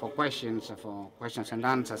questions and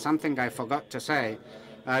answers. Something I forgot to say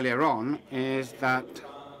earlier on is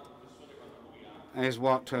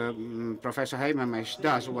what Professor HAMERMESH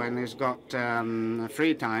does when he's got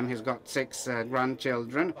free time. He's got 6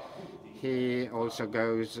 grandchildren. He also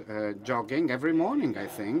goes jogging every morning, I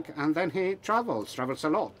think, and then he travels a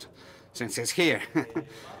lot since he's here.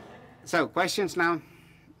 So, questions now?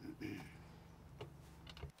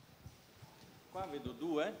 Qua vedo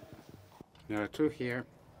 2. There are 2 here.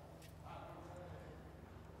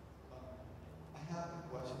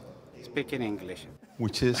 Speak in English.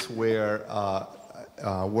 Which is where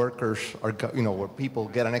workers are, where people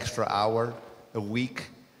get an extra hour a week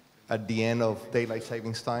at the end of daylight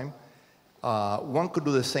savings time. One could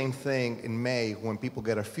do the same thing in May when people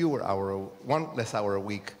get one less hour a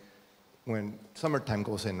week when summertime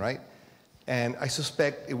goes in, right? And I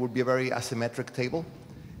suspect it would be a very asymmetric table.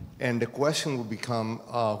 And the question will become,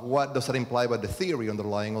 what does that imply about the theory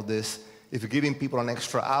underlying all this? If giving people an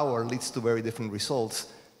extra hour leads to very different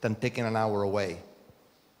results than taking an hour away.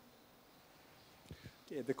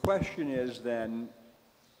 The question is then,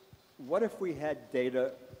 what if we had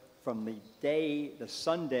data from the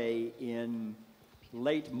Sunday in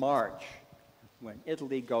late March when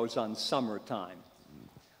Italy goes on summertime?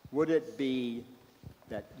 Would it be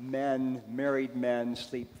that married men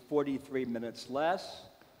sleep 43 minutes less?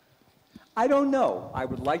 I don't know. I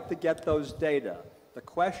would like to get those data. The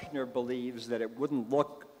questioner believes that it wouldn't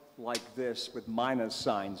look like this with minus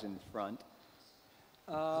signs in front.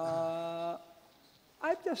 I'm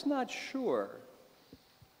just not sure.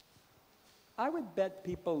 I would bet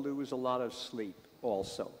people lose a lot of sleep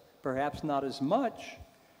also. Perhaps not as much,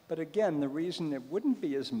 but again, the reason it wouldn't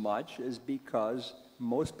be as much is because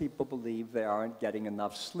most people believe they aren't getting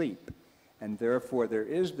enough sleep, and therefore there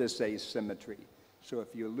is this asymmetry. So if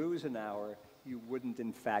you lose an hour, you wouldn't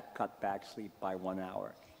in fact cut back sleep by 1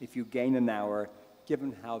 hour. If you gain an hour,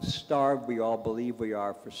 given how starved we all believe we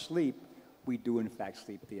are for sleep, we do in fact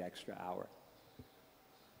sleep the extra hour.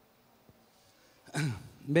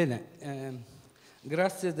 Bene,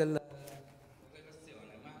 grazie della.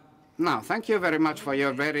 Now, thank you very much for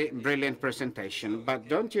your very brilliant presentation. But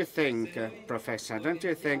don't you think, Professor, don't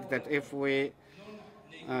you think that if we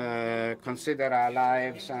consider our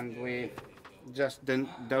lives and we just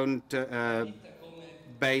don't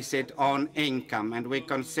base it on income and we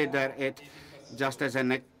consider it just as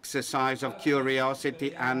an exercise of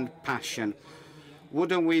curiosity and passion,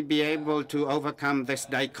 wouldn't we be able to overcome this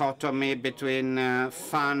dichotomy between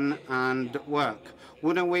fun and work?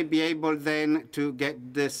 Wouldn't we be able then to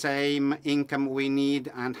get the same income we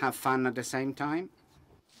need and have fun at the same time?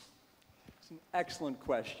 It's an excellent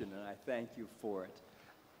question, and I thank you for it.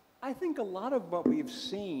 I think a lot of what we've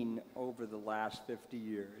seen over the last 50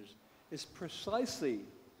 years is precisely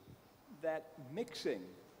that mixing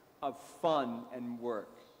of fun and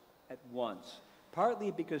work at once. Partly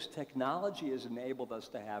because technology has enabled us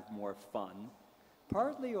to have more fun,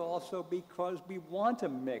 partly also because we want to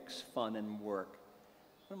mix fun and work.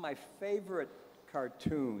 One of my favorite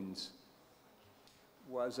cartoons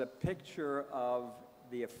was a picture of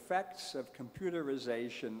the effects of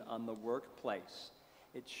computerization on the workplace.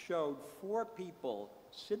 It showed 4 people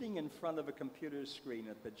sitting in front of a computer screen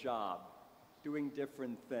at the job, doing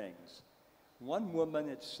different things. One woman,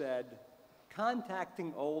 it said,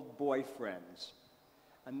 contacting old boyfriends.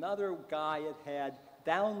 Another guy, it had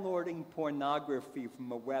downloading pornography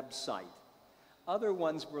from a website. Other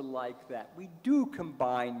ones were like that. We do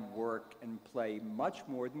combine work and play much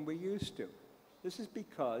more than we used to. This is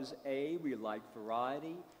because A, we like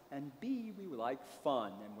variety, and B, we like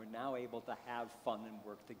fun, and we're now able to have fun and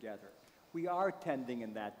work together. We are tending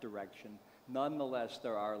in that direction. Nonetheless,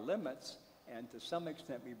 there are limits, and to some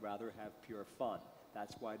extent, we'd rather have pure fun.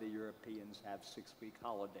 That's why the Europeans have 6-week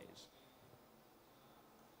holidays.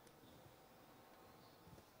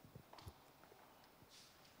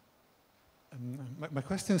 My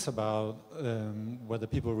question is about whether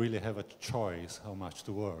people really have a choice how much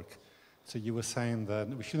to work. So you were saying that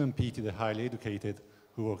we shouldn't pity the highly educated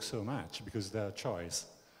who work so much because they're a choice.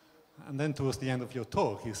 And then towards the end of your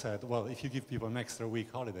talk, you said, well, if you give people an extra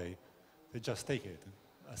week holiday, they just take it,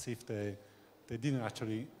 as if they didn't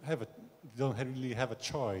actually have don't really have a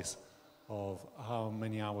choice of how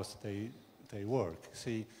many hours they work.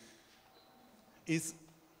 See, is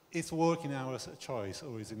working hours a choice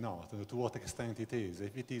or is it not? And to what extent it is?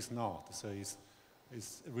 If it is not, so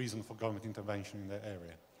it's a reason for government intervention in that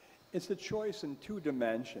area. It's a choice in 2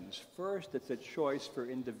 dimensions. First, it's a choice for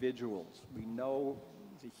individuals. We know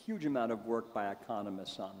there's a huge amount of work by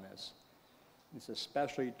economists on this. It's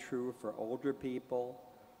especially true for older people,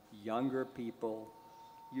 younger people.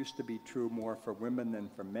 Used to be true more for women than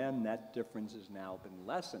for men. That difference has now been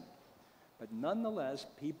lessened. But nonetheless,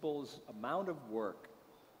 people's amount of work,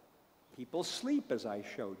 people's sleep, as I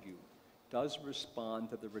showed you, does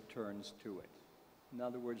respond to the returns to it. In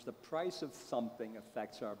other words, the price of something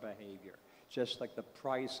affects our behavior. Just like the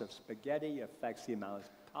price of spaghetti affects the amount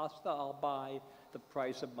of pasta I'll buy, the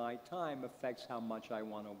price of my time affects how much I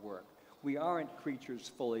want to work. We aren't creatures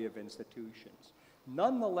fully of institutions.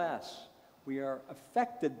 Nonetheless, we are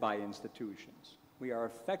affected by institutions. We are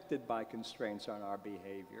affected by constraints on our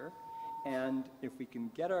behavior. And if we can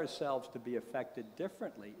get ourselves to be affected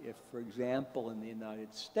differently, if, for example, in the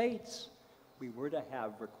United States, we were to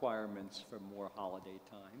have requirements for more holiday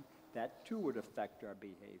time, that too would affect our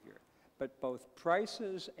behavior. But both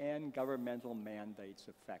prices and governmental mandates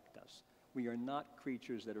affect us. We are not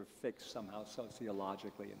creatures that are fixed somehow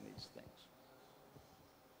sociologically in these things.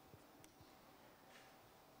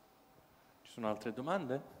 Ci sono altre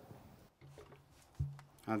domande?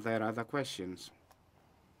 Are there other questions?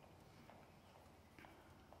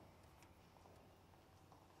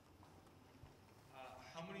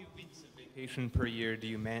 How many weeks of vacation per year do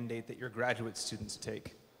you mandate that your graduate students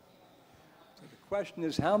take? So the question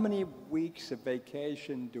is, how many weeks of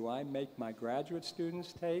vacation do I make my graduate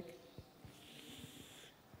students take?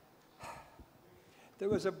 There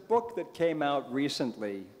was a book that came out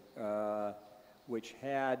recently which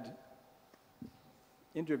had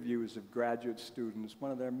interviews of graduate students.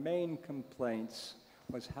 One of their main complaints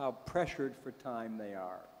was how pressured for time they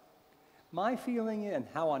are. My feeling and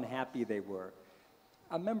how unhappy they were.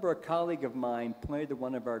 I remember a colleague of mine pointed to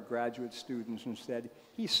one of our graduate students and said,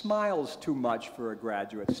 he smiles too much for a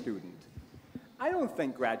graduate student. I don't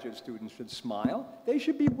think graduate students should smile. They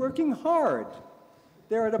should be working hard.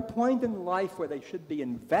 They're at a point in life where they should be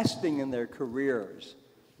investing in their careers,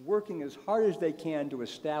 working as hard as they can to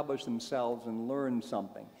establish themselves and learn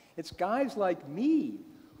something. It's guys like me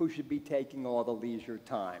who should be taking all the leisure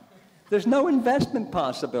time. There's no investment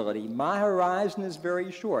possibility. My horizon is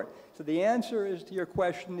very short. So the answer is to your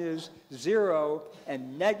question is 0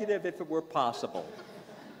 and negative if it were possible.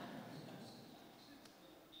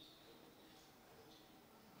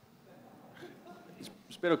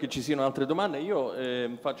 Spero che ci siano altre domande. Io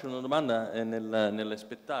faccio una domanda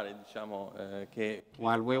nell'aspettare, diciamo, che...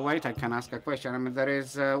 While we wait, I can ask a question. I mean, there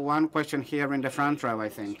is one question here in the front row, I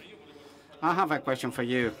think. I have a question for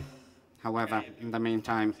you, however, in the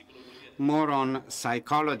meantime, more on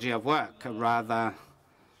psychology of work rather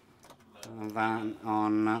than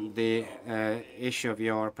on the issue of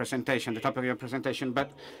your presentation, the topic of your presentation.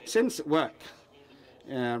 But since work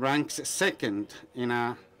ranks second in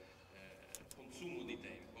a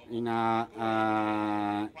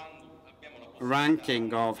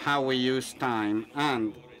ranking of how we use time,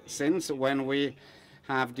 and since when we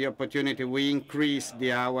have the opportunity, we increase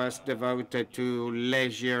the hours devoted to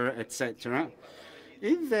leisure, etc.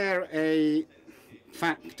 Is there a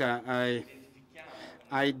factor,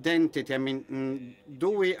 identity? I mean, do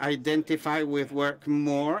we identify with work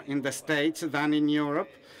more in the States than in Europe?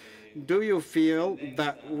 Do you feel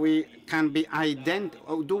that we can be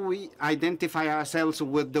do we identify ourselves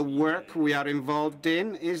with the work we are involved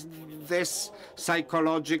in? Is this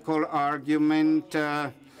psychological argument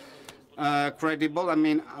credible? I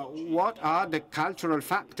mean, what are the cultural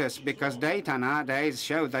factors? Because data nowadays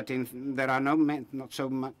show that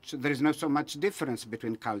there is not so much difference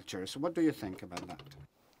between cultures. What do you think about that?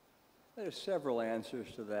 There's several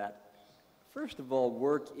answers to that. First of all,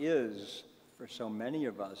 work is, for so many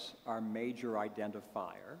of us, our major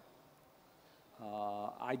identifier.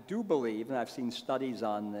 I do believe, and I've seen studies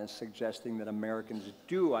on this suggesting that Americans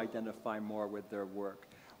do identify more with their work,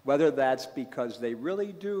 whether that's because they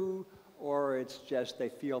really do or it's just they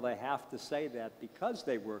feel they have to say that because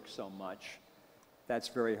they work so much. That's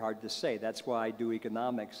very hard to say. That's why I do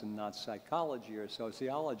economics and not psychology or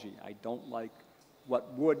sociology. I don't like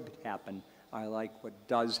what would happen. I like what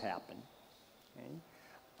does happen.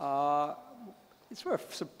 Okay? It's sort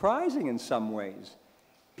of surprising in some ways.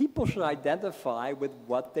 People should identify with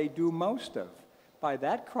what they do most of. By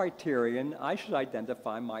that criterion, I should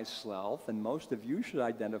identify myself, and most of you should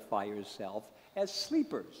identify yourself as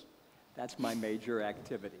sleepers. That's my major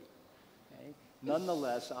activity. Okay?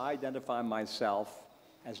 Nonetheless, I identify myself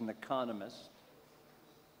as an economist.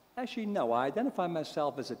 Actually, no, I identify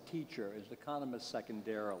myself as a teacher, as an economist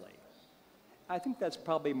secondarily. I think that's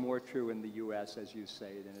probably more true in the US, as you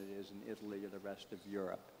say, than it is in Italy or the rest of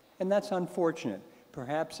Europe. And that's unfortunate.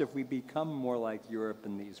 Perhaps if we become more like Europe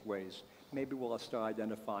in these ways, maybe we'll start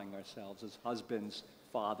identifying ourselves as husbands,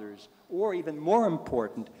 fathers, or even more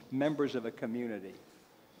important, members of a community,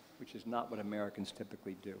 which is not what Americans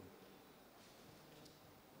typically do.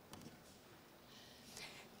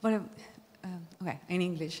 Well, okay, in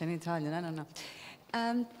English and Italian, I don't know.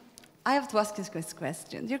 I have to ask you this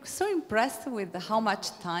question. You're so impressed with how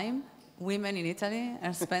much time women in Italy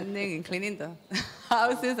are spending in cleaning the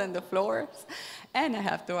houses and the floors. And I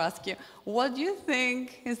have to ask you, what do you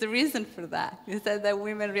think is the reason for that? Is that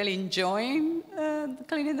women really enjoying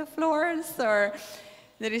cleaning the floors, or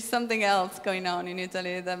there is something else going on in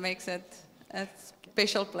Italy that makes it a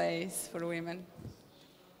special place for women?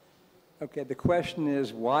 Okay, the question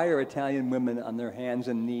is, why are Italian women on their hands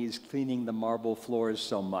and knees cleaning the marble floors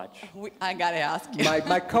so much? I gotta ask you.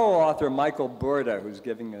 My co-author, Michael Burda, who's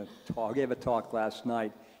gave a talk last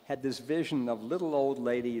night, had this vision of little old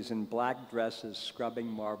ladies in black dresses scrubbing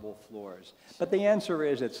marble floors. But the answer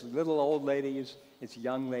is, it's little old ladies, it's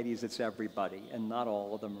young ladies, it's everybody, and not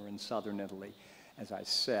all of them are in southern Italy, as I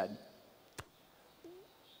said.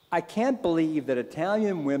 I can't believe that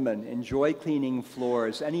Italian women enjoy cleaning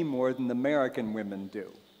floors any more than American women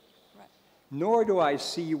do. Right. Nor do I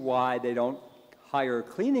see why they don't hire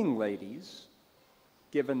cleaning ladies,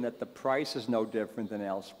 given that the price is no different than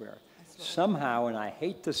elsewhere. Somehow, and I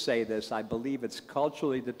hate to say this, I believe it's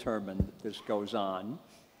culturally determined that this goes on.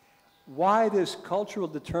 Why this cultural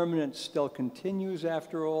determinant still continues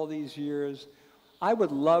after all these years, I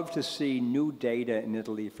would love to see new data in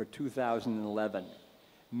Italy for 2011.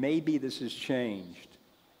 Maybe this has changed.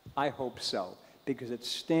 I hope so, because it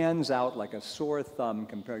stands out like a sore thumb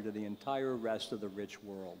compared to the entire rest of the rich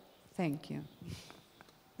world. Thank you.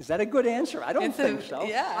 Is that a good answer? I don't think so.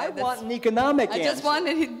 Yeah, I want an economic answer. I just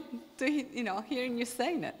wanted to, hearing you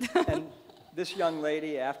saying it. And this young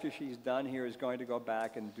lady, after she's done here, is going to go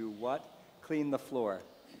back and do what? Clean the floor.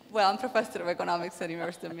 Well, I'm professor of economics at the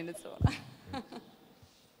University of Minnesota.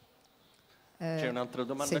 C'è un'altra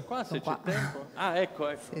domanda sì, qua, se qua. c'è tempo. Ah, ecco,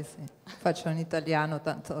 ecco. Sì, sì. Faccio in italiano,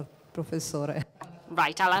 tanto il professore.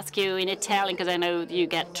 Right, I'll ask you in Italian because I know you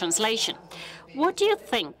get translation. What do you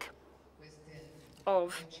think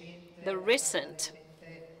of the recent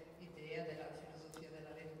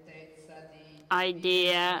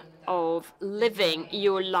idea of living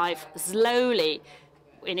your life slowly?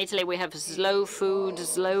 In Italy, we have slow food,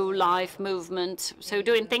 slow life movement, so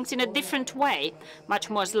doing things in a different way,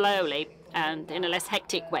 much more slowly and in a less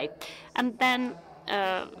hectic way. And then,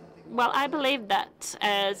 well, I believe that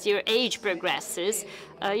as your age progresses,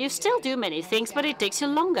 you still do many things, but it takes you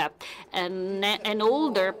longer. And an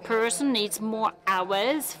older person needs more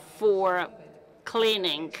hours for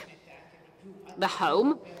cleaning the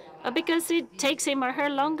home because it takes him or her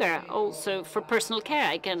longer. Also for personal care,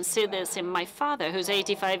 I can see this in my father, who's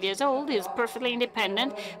 85 years old. He's perfectly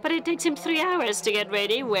independent, but it takes him 3 hours to get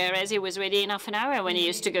ready, whereas he was ready in half an hour when he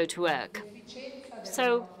used to go to work.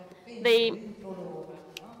 So the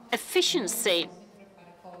efficiency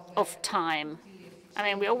of time, I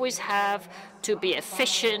mean, we always have to be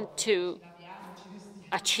efficient to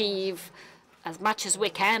achieve as much as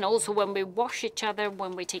we can, also when we wash each other,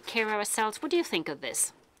 when we take care of ourselves. What do you think of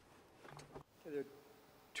this? There are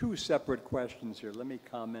two separate questions here. Let me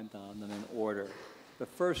comment on them in order. The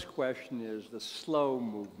first question is the slow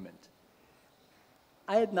movement.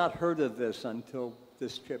 I had not heard of this until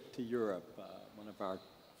this trip to Europe. One of our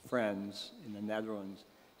friends in the Netherlands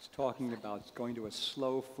is talking about going to a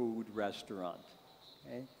slow food restaurant.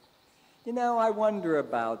 Okay? You know, I wonder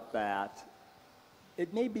about that.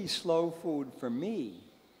 It may be slow food for me,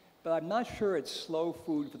 but I'm not sure it's slow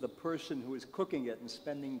food for the person who is cooking it and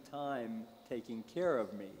spending time taking care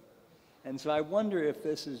of me. And so I wonder if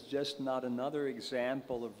this is just not another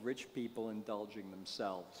example of rich people indulging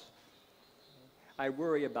themselves. I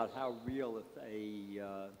worry about how real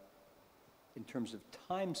in terms of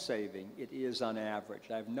time saving, it is on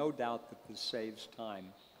average. I have no doubt that this saves time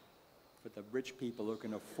for the rich people who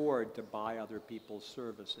can afford to buy other people's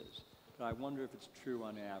services. But I wonder if it's true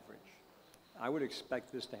on average. I would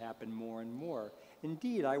expect this to happen more and more.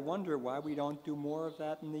 Indeed, I wonder why we don't do more of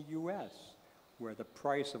that in the US, where the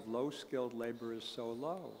price of low-skilled labor is so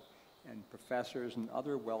low, and professors and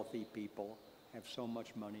other wealthy people have so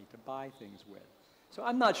much money to buy things with. So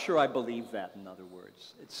I'm not sure I believe that, in other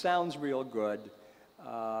words. It sounds real good.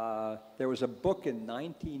 There was a book in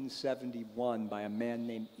 1971 by a man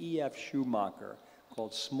named E.F. Schumacher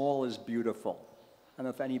called Small is Beautiful. I don't know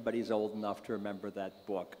if anybody's old enough to remember that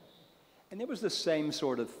book. And it was the same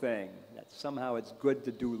sort of thing, that somehow it's good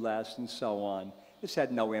to do less and so on. This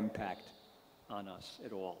had no impact on us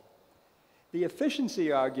at all. The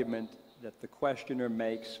efficiency argument that the questioner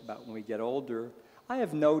makes about when we get older, I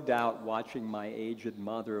have no doubt watching my aged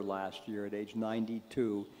mother last year at age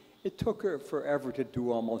 92, it took her forever to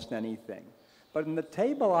do almost anything. But in the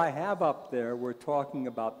table I have up there, we're talking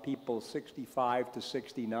about people 65 to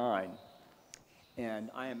 69.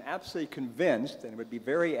 And I am absolutely convinced, and would be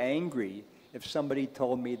very angry if somebody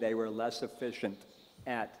told me they were less efficient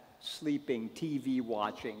at sleeping, TV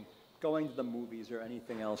watching, going to the movies, or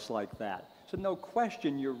anything else like that. So no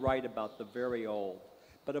question you're right about the very old.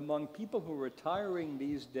 But among people who are retiring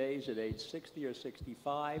these days at age 60 or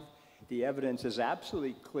 65, the evidence is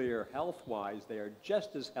absolutely clear health-wise. They are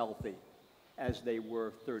just as healthy as they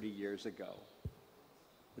were 30 years ago,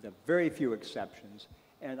 with a very few exceptions.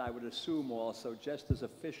 And I would assume also just as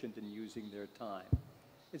efficient in using their time.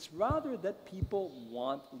 It's rather that people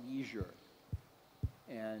want leisure.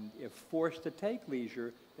 And if forced to take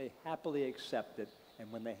leisure, they happily accept it.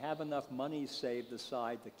 And when they have enough money saved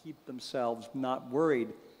aside to keep themselves not worried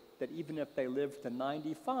that even if they live to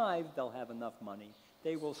 95, they'll have enough money,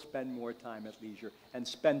 they will spend more time at leisure and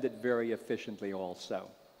spend it very efficiently also.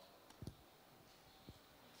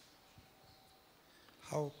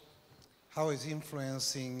 How is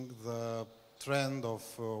influencing the trend of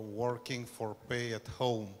working for pay at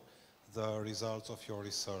home the results of your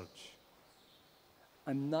research?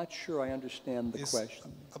 I'm not sure I understand the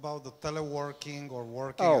question. About the teleworking or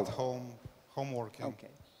working at home, home working. Okay.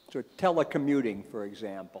 So telecommuting, for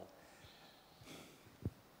example.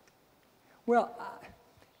 Well,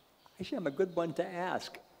 actually, I'm a good one to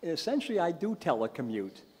ask. Essentially, I do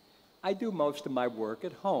telecommute. I do most of my work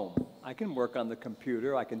at home. I can work on the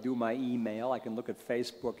computer, I can do my email, I can look at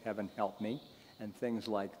Facebook, heaven help me, and things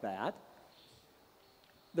like that.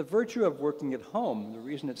 The virtue of working at home, the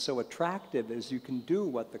reason it's so attractive is you can do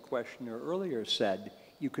what the questioner earlier said.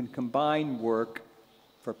 You can combine work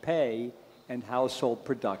for pay and household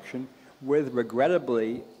production with,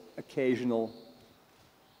 regrettably, occasional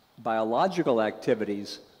biological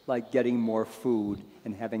activities like getting more food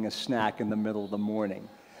and having a snack in the middle of the morning.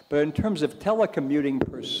 But in terms of telecommuting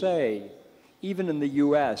per se, even in the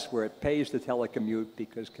US, where it pays to telecommute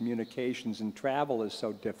because communications and travel is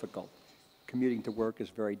so difficult, commuting to work is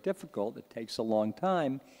very difficult, it takes a long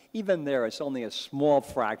time, even there it's only a small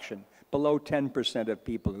fraction, below 10% of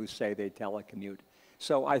people who say they telecommute.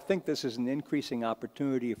 So I think this is an increasing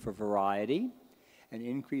opportunity for variety, an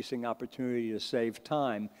increasing opportunity to save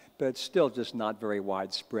time, but it's still just not very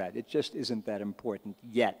widespread. It just isn't that important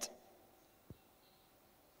yet.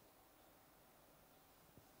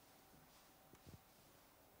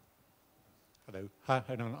 Hello. Hi,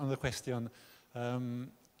 on the question,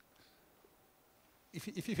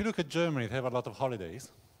 if you look at Germany, they have a lot of holidays,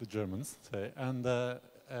 the Germans, say, and they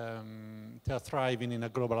are thriving in a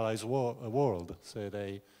globalized world. So from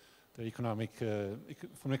an economic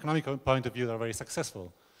point of view, they're very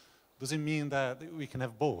successful. Does it mean that we can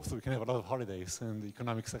have both? We can have a lot of holidays and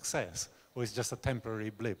economic success, or it's just a temporary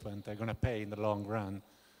blip and they're going to pay in the long run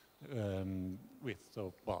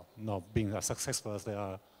not being as successful as they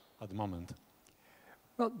are at the moment?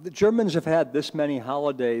 Well, the Germans have had this many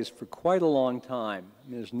holidays for quite a long time.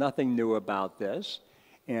 There's nothing new about this.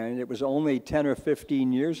 And it was only 10 or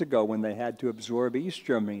 15 years ago when they had to absorb East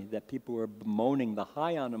Germany that people were bemoaning the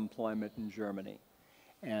high unemployment in Germany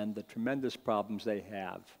and the tremendous problems they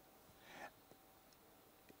have.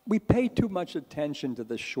 We pay too much attention to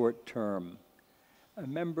the short term. I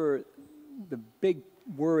remember the big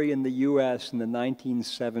worry in the US in the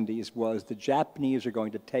 1970s was the Japanese are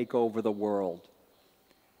going to take over the world.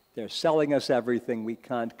 They're selling us everything, we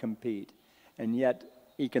can't compete. And yet,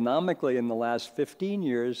 economically, in the last 15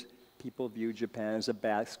 years, people view Japan as a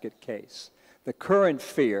basket case. The current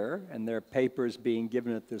fear, and there are papers being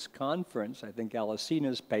given at this conference, I think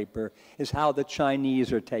Alessina's paper, is how the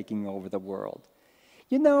Chinese are taking over the world.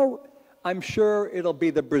 You know, I'm sure it'll be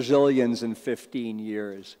the Brazilians in 15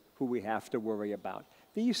 years who we have to worry about.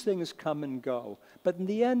 These things come and go, but in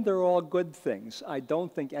the end, they're all good things. I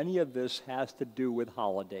don't think any of this has to do with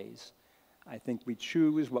holidays. I think we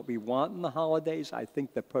choose what we want in the holidays. I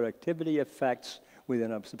think the productivity effects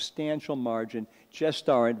within a substantial margin just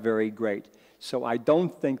aren't very great. So I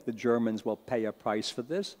don't think the Germans will pay a price for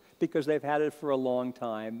this because they've had it for a long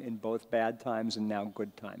time in both bad times and now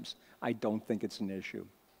good times. I don't think it's an issue.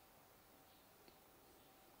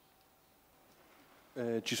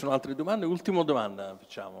 Ci sono altre domande? Ultima domanda,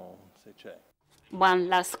 facciamo, se c'è. One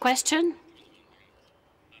last question.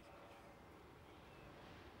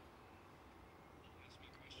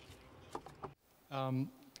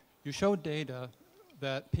 You showed data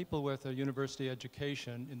that people with a university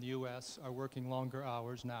education in the US are working longer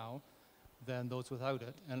hours now than those without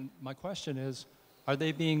it. And my question is, are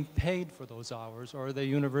they being paid for those hours, or are they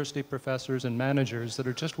university professors and managers that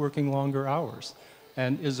are just working longer hours?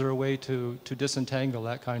 And is there a way to disentangle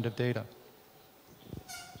that kind of data?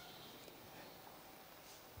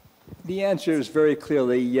 The answer is very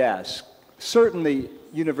clearly yes. Certainly,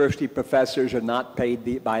 university professors are not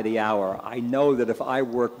paid by the hour. I know that if I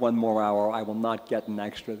work one more hour, I will not get an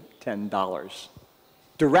extra $10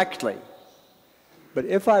 directly. But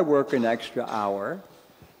if I work an extra hour,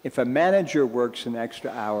 if a manager works an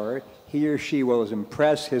extra hour, he or she will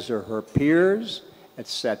impress his or her peers, et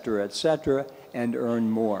cetera, and earn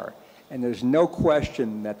more. And there's no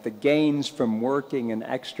question that the gains from working an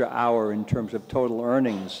extra hour in terms of total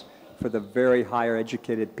earnings for the very higher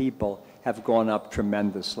educated people have gone up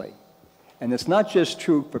tremendously. And it's not just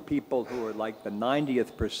true for people who are like the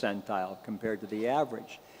 90th percentile compared to the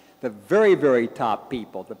average. The very, very top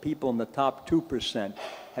people, the people in the top 2%,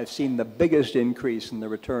 have seen the biggest increase in the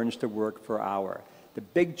returns to work per hour. The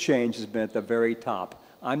big change has been at the very top.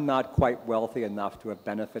 I'm not quite wealthy enough to have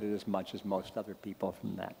benefited as much as most other people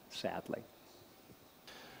from that, sadly.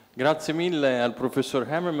 Grazie mille al professor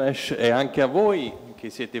Hammermesh e anche a voi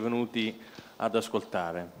che siete venuti ad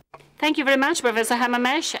ascoltare. Thank you very much, Professor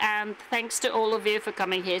HAMERMESH, and thanks to all of you for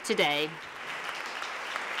coming here today.